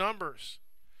those numbers.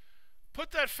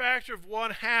 Put that factor of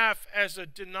 1/2 as a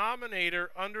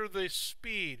denominator under the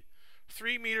speed,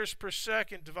 3 meters per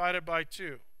second divided by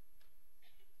 2.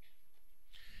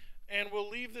 And we'll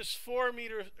leave this 4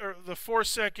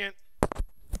 second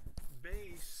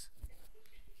base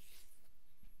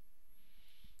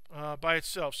by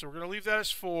itself. So we're going to leave that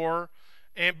as 4,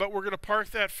 but we're going to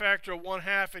park that factor of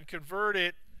 1/2 and convert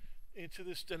it into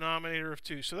this denominator of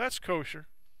 2. So that's kosher.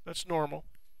 That's normal.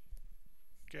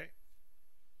 Okay.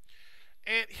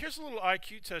 And here's a little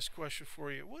IQ test question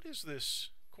for you. What is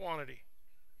this quantity?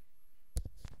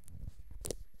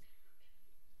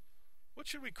 What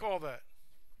should we call that?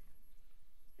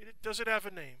 Does it have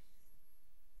a name?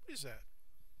 What is that?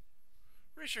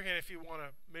 Raise your hand if you want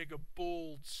to make a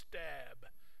bold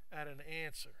stab at an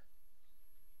answer.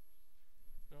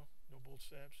 No? No bold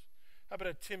stabs? How about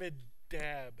a timid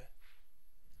dab?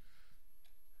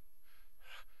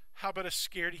 How about a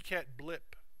scaredy cat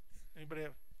blip? Anybody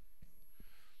have?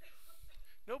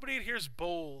 Nobody in here is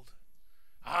bold.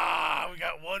 Ah, we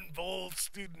got one bold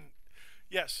student.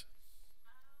 Yes. I'm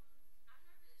not really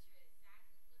sure exactly what the name,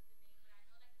 but I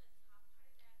know like the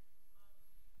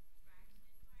top part of that fraction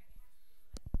part, it has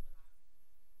to do with like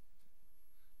velocity.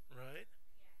 Right.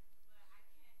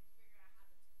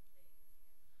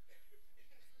 Yeah, but I can't figure out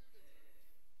how the two play.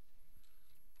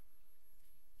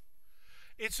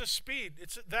 It's a speed.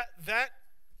 It's that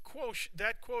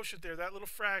quotient there, that little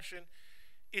fraction.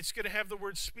 It's going to have the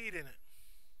word speed in it.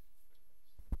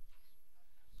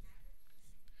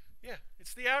 Yeah,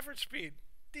 it's the average speed.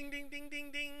 Ding, ding, ding,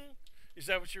 ding, ding. Is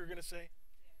that what you were going to say?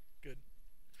 Good.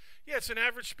 Yeah, it's an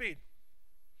average speed.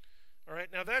 All right,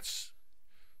 now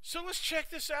so let's check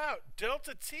this out.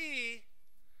 Delta T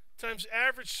times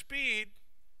average speed.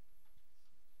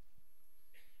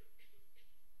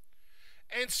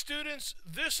 And students,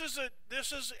 this is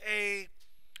a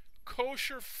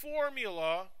kosher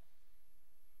formula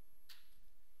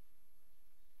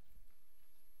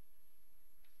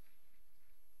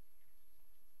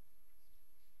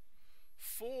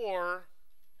for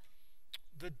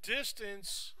the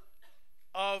distance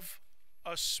of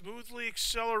a smoothly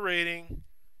accelerating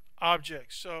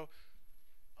object. So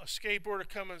a skateboarder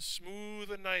coming smooth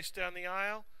and nice down the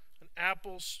aisle, an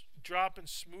apple's dropping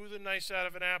smooth and nice out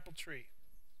of an apple tree.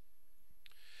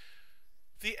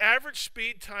 The average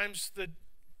speed times the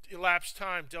elapsed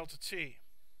time, delta t.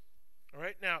 All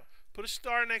right, now put a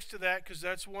star next to that because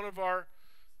that's one of our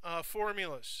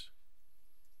formulas.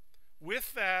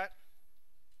 With that,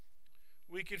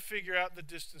 we can figure out the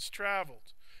distance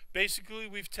traveled. Basically,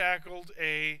 we've tackled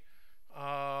a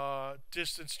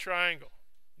distance triangle.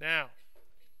 Now,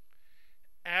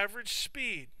 average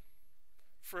speed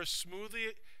for a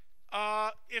smoothly,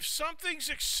 if something's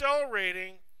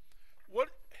accelerating,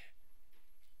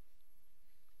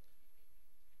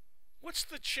 what's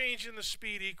the change in the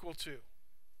speed equal to?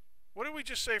 What did we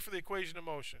just say for the equation of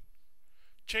motion?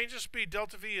 Change of speed,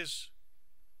 delta V is,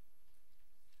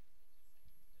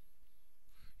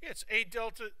 yeah, it's A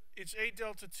delta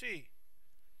T.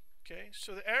 Okay,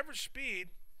 so the average speed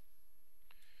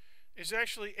is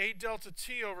actually A delta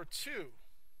T over 2.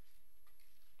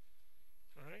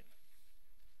 All right?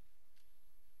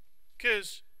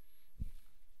 Because,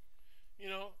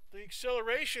 the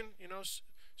acceleration,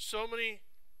 so many,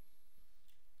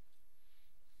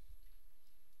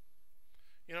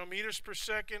 meters per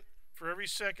second for every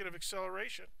second of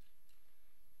acceleration.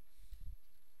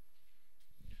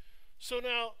 So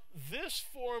now this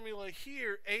formula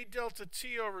here, A delta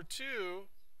T over 2,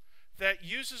 that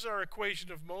uses our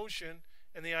equation of motion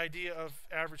and the idea of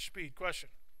average speed. Question?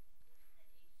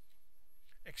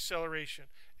 Acceleration.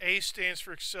 A stands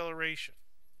for acceleration.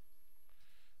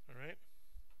 All right?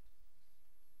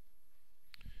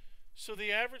 So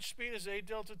the average speed is A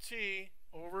delta T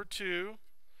over 2.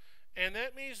 And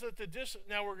that means that the distance,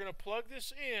 now we're going to plug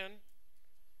this in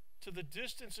to the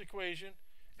distance equation.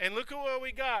 And look at what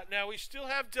we got. Now we still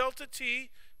have delta T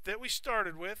that we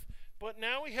started with, but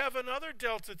now we have another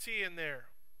delta T in there.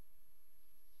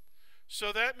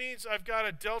 So that means I've got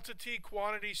a delta T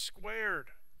quantity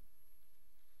squared.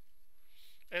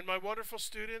 And my wonderful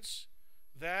students,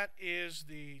 that is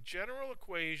the general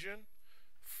equation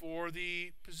for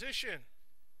the position.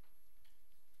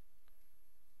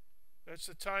 That's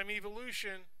the time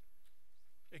evolution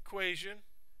equation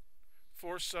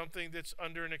for something that's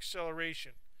under an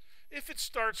acceleration. If it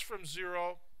starts from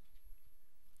 0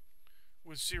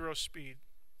 with 0 speed,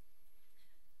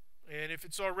 and if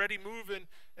it's already moving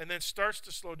and then starts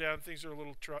to slow down, things are a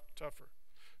little tougher.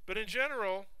 But in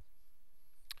general,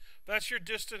 that's your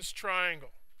distance triangle.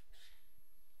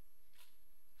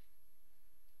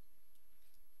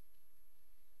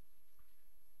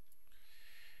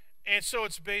 And so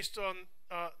it's based on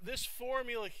this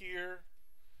formula here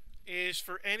is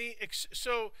for any,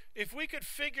 so if we could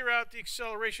figure out the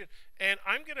acceleration, and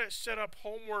I'm going to set up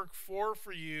homework 4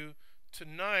 for you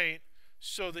tonight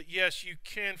so that, yes, you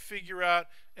can figure out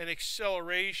an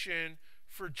acceleration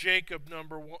for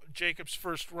Jacob's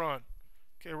first run.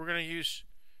 Okay, we're going to use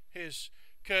his,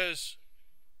 because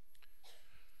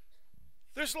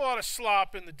there's a lot of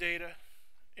slop in the data.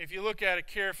 If you look at it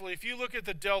carefully, if you look at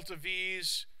the delta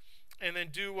V's and then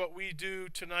do what we do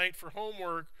tonight for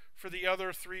homework for the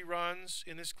other 3 runs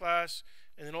in this class,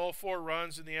 and then all 4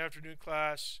 runs in the afternoon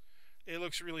class, it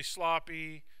looks really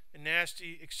sloppy and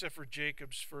nasty except for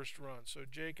Jacob's first run. So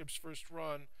Jacob's first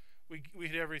run, we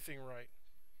did everything right.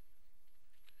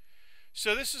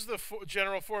 So this is the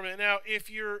general formula. Now, if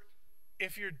you're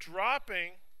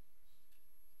dropping,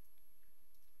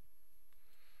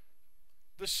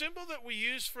 the symbol that we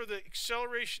use for the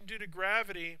acceleration due to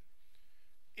gravity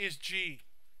is G.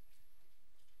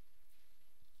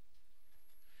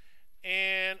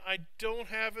 And I don't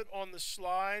have it on the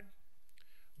slide,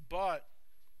 but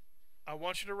I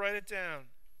want you to write it down.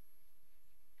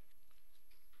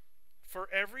 For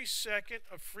every second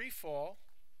of free fall,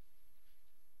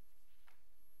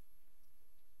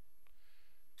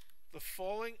 the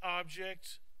falling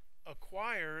object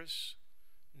acquires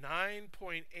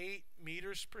 9.8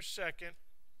 meters per second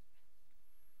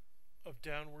of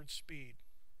downward speed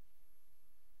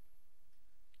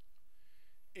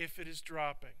if it is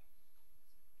dropping.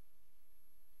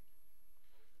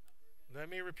 Let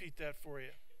me repeat that for you.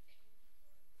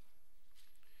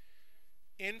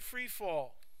 In free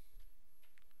fall,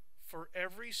 for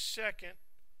every second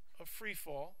of free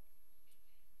fall,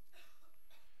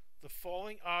 the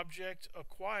falling object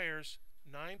acquires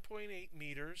 9.8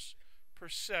 meters per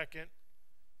second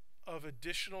of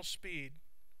additional speed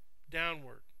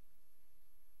downward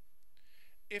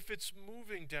if it's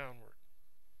moving downward.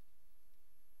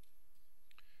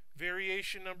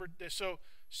 Variation number,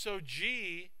 so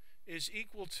G is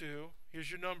equal to,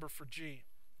 here's your number for G.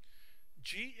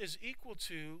 G is equal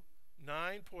to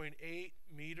 9.8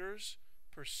 meters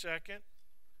per second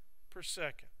per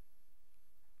second.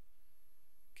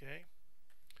 Okay?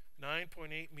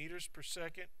 9.8 meters per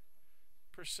second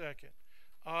per second.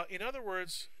 In other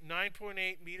words,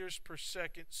 9.8 meters per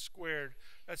second squared.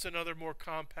 That's another more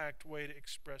compact way to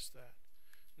express that.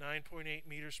 9.8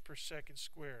 meters per second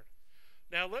squared.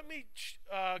 Now let me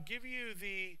give you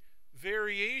the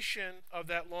variation of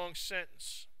that long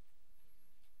sentence.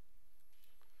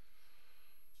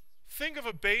 Think of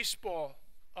a baseball,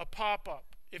 a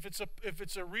pop-up. If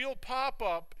it's a real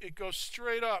pop-up, it goes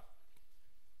straight up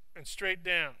and straight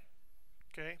down.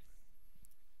 Okay?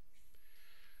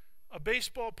 A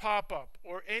baseball pop-up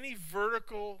or any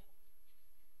vertical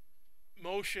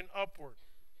motion upward.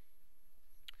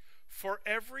 For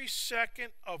every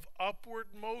second of upward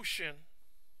motion,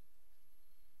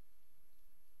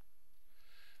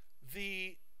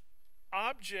 the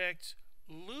object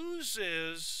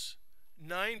loses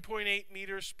 9.8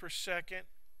 meters per second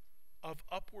of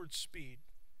upward speed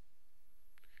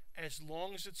as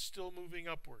long as it's still moving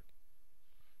upward.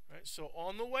 Right? So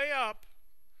on the way up,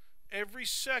 every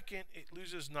second it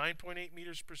loses 9.8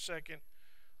 meters per second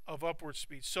of upward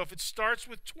speed. So if it starts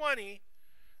with 20,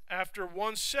 after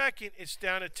 1 second it's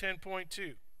down to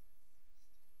 10.2.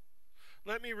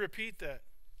 Let me repeat that.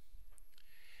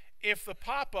 If the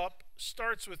pop-up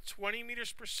starts with 20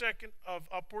 meters per second of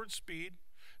upward speed,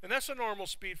 and that's a normal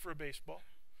speed for a baseball,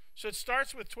 so it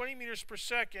starts with 20 meters per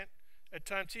second at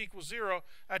time t equals 0.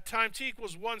 At time t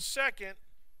equals 1 second,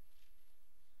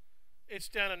 it's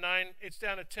down to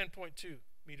 10.2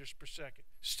 meters per second.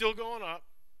 Still going up,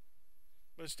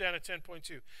 but it's down to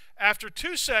 10.2. After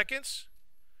 2 seconds,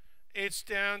 it's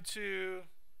down to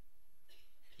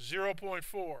 0.4.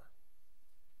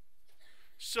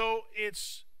 So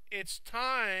its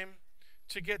time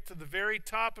to get to the very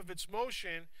top of its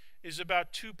motion is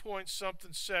about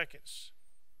 2-point-something seconds.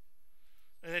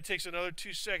 And it takes another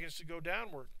 2 seconds to go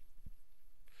downward.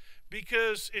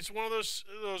 because it's one of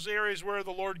those areas where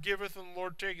the Lord giveth and the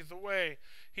Lord taketh away.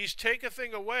 He's take a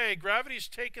thing away. Gravity's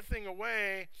take a thing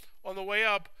away on the way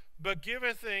up, but give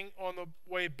a thing on the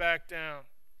way back down.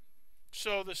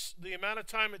 So the amount of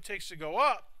time it takes to go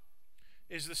up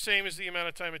is the same as the amount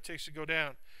of time it takes to go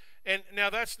down. And now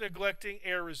that's neglecting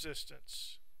air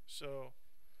resistance. So,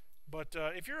 but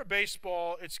if you're a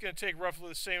baseball, it's going to take roughly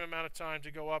the same amount of time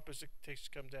to go up as it takes to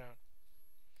come down.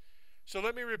 So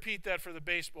let me repeat that for the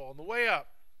baseball. On the way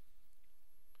up,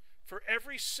 for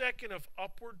every second of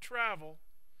upward travel,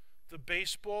 the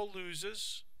baseball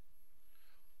loses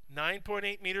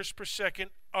 9.8 meters per second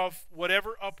of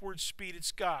whatever upward speed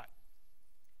it's got,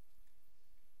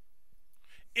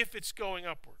 if it's going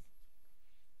upward.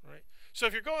 Right? So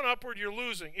if you're going upward, you're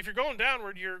losing. If you're going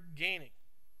downward, you're gaining.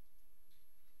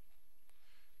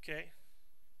 Okay?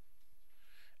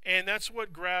 And that's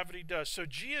what gravity does. So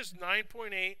G is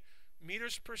 9.8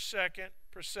 meters per second,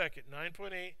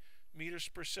 9.8 meters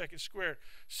per second squared.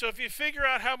 So if you figure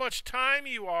out how much time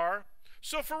you are,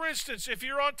 so for instance, if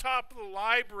you're on top of the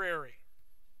library,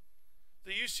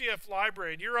 the UCF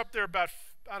library, and you're up there about,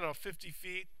 I don't know, 50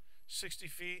 feet, 60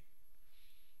 feet,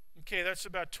 okay, that's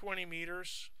about 20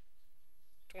 meters,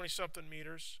 20-something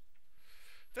meters.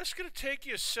 That's going to take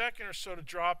you a second or so to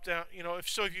drop down. You know,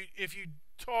 if you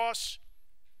toss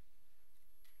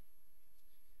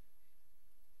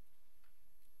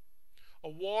a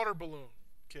water balloon,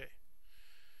 okay.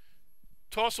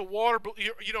 Toss a water balloon.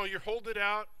 You hold it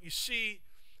out. You see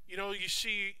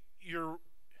your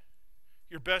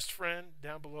best friend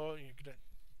down below, and you're gonna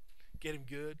get him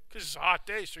good because it's a hot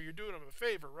day, so you're doing him a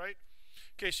favor, right?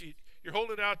 Okay, so you're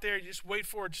holding it out there. You just wait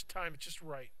for it, just time it just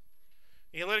right.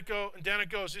 And you let it go, and down it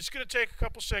goes. It's going to take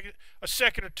a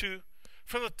second or two.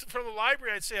 From the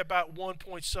library, I'd say about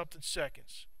 1-point-something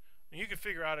seconds. And you can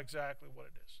figure out exactly what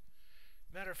it is.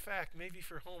 Matter of fact, maybe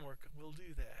for homework, we'll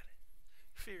do that.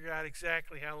 Figure out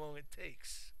exactly how long it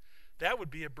takes. That would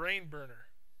be a brain burner.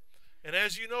 And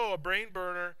as you know, a brain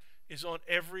burner is on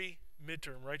every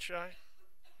midterm, right, Shai?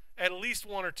 At least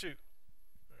one or two.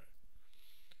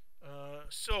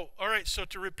 All right, so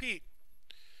to repeat,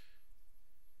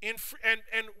 and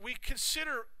we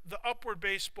consider the upward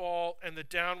baseball and the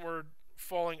downward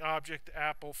falling object, the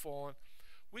apple falling,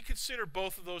 we consider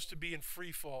both of those to be in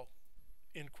free fall,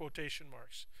 in quotation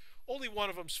marks. Only one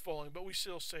of them's falling, but we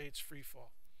still say it's free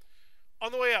fall.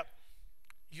 On the way up,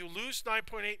 you lose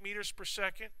 9.8 meters per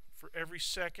second for every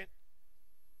second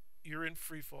you're in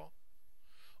free fall.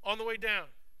 On the way down,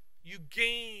 you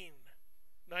gain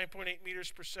 9.8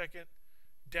 meters per second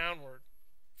downward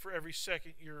for every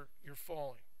second you're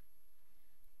falling.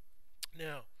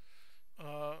 Now,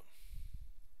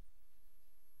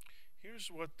 here's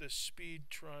what the speed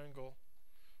triangle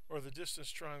or the distance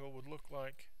triangle would look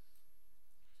like.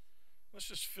 Let's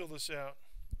just fill this out.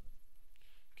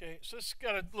 Okay, so it's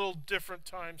got a little different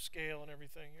time scale and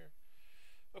everything here.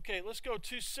 Okay, let's go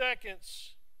 2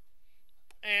 seconds.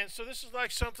 And so this is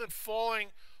like something falling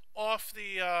off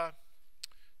the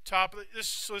top of this.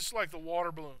 So this is like the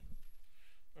water balloon.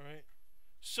 All right.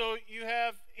 So you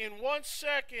have in 1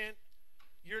 second,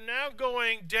 you're now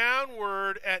going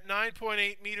downward at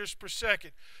 9.8 meters per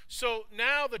second. So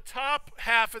now the top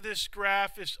half of this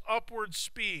graph is upward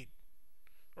speed.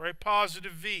 All right,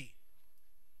 positive V.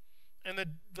 And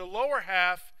the lower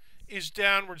half is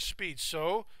downward speed.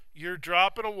 So you're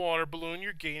dropping a water balloon,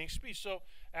 you're gaining speed. So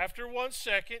after 1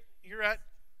 second, you're at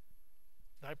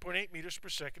 9.8 meters per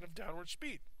second of downward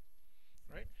speed.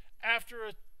 Right? After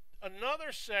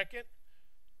another second,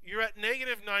 you're at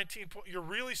negative 19. You're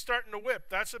really starting to whip.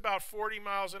 That's about 40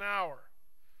 miles an hour.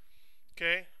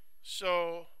 Okay?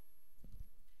 So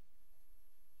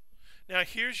now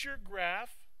here's your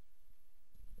graph.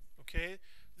 Okay?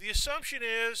 The assumption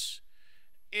is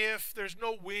if there's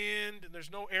no wind and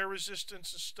there's no air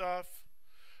resistance and stuff,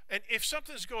 and if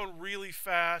something's going really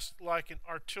fast, like an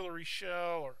artillery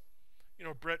shell or,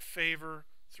 Brett Favre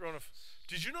throwing a...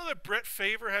 Did you know that Brett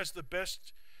Favre has the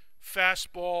best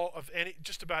fastball of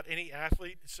just about any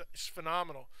athlete? It's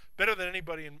phenomenal. Better than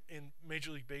anybody in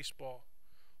Major League Baseball.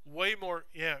 Way more,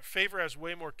 yeah, Favre has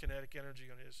way more kinetic energy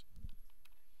on his.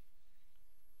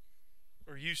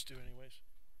 Or used to, anyways.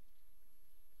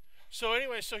 So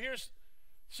anyway, so this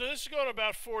is going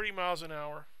about 40 miles an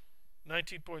hour,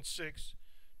 19.6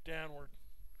 downward.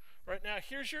 Right now,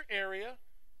 here's your area.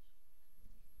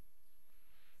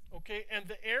 Okay, and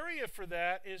the area for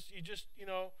that is you just,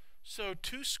 so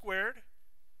 2 squared.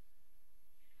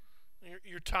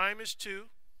 Your time is 2.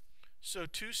 So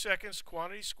 2 seconds,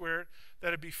 quantity squared.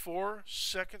 That would be 4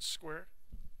 seconds squared.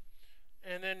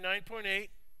 And then 9.8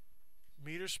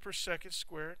 meters per second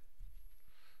squared.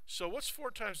 So what's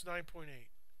 4 times 9.8?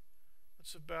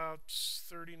 That's about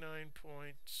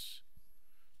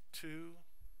 39.2.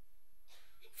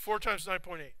 4 times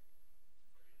 9.8.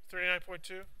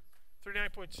 39.2?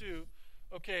 39.2.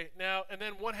 Okay, now, and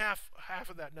then one half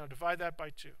of that. Now divide that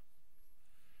by 2.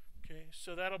 Okay,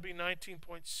 so that'll be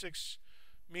 19.6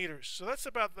 meters. So that's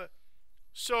about the,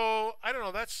 so I don't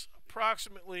know, that's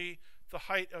approximately the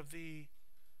height of the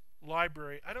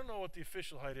library. I don't know what the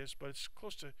official height is, but it's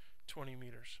close to 20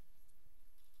 meters.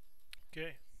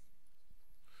 Okay.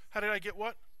 How did I get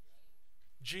what?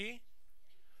 G?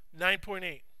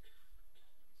 9.8.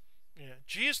 Yeah,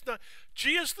 G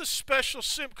is the special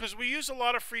sim because we use a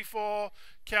lot of free fall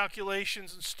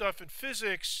calculations and stuff in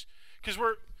physics because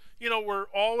we're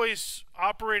always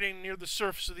operating near the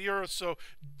surface of the earth, so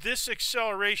this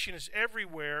acceleration is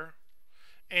everywhere,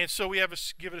 and so we have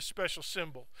give it a special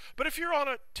symbol. But if you're on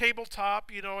a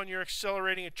tabletop, and you're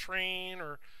accelerating a train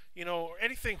or or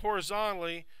anything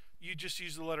horizontally, you just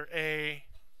use the letter A.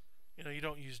 You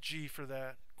don't use G for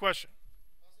that. Question.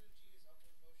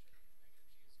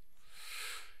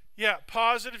 Yeah,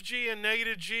 positive G and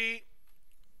negative G.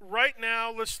 Right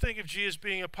now, let's think of G as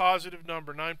being a positive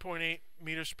number, 9.8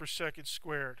 meters per second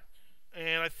squared.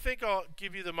 And I think I'll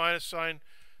give you the minus sign,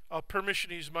 permission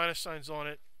to use minus signs on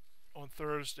it on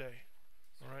Thursday.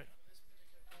 All right.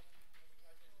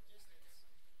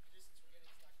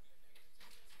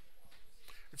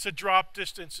 It's a drop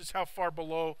distance. It's how far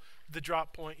below the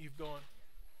drop point you've gone.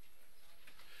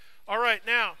 All right,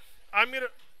 now I'm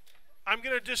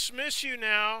gonna dismiss you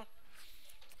now,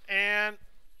 and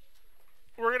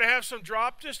we're gonna have some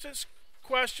drop distance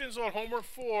questions on homework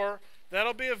 4.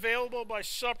 That'll be available by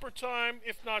supper time,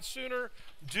 if not sooner.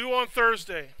 Due on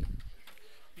Thursday.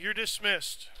 You're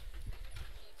dismissed.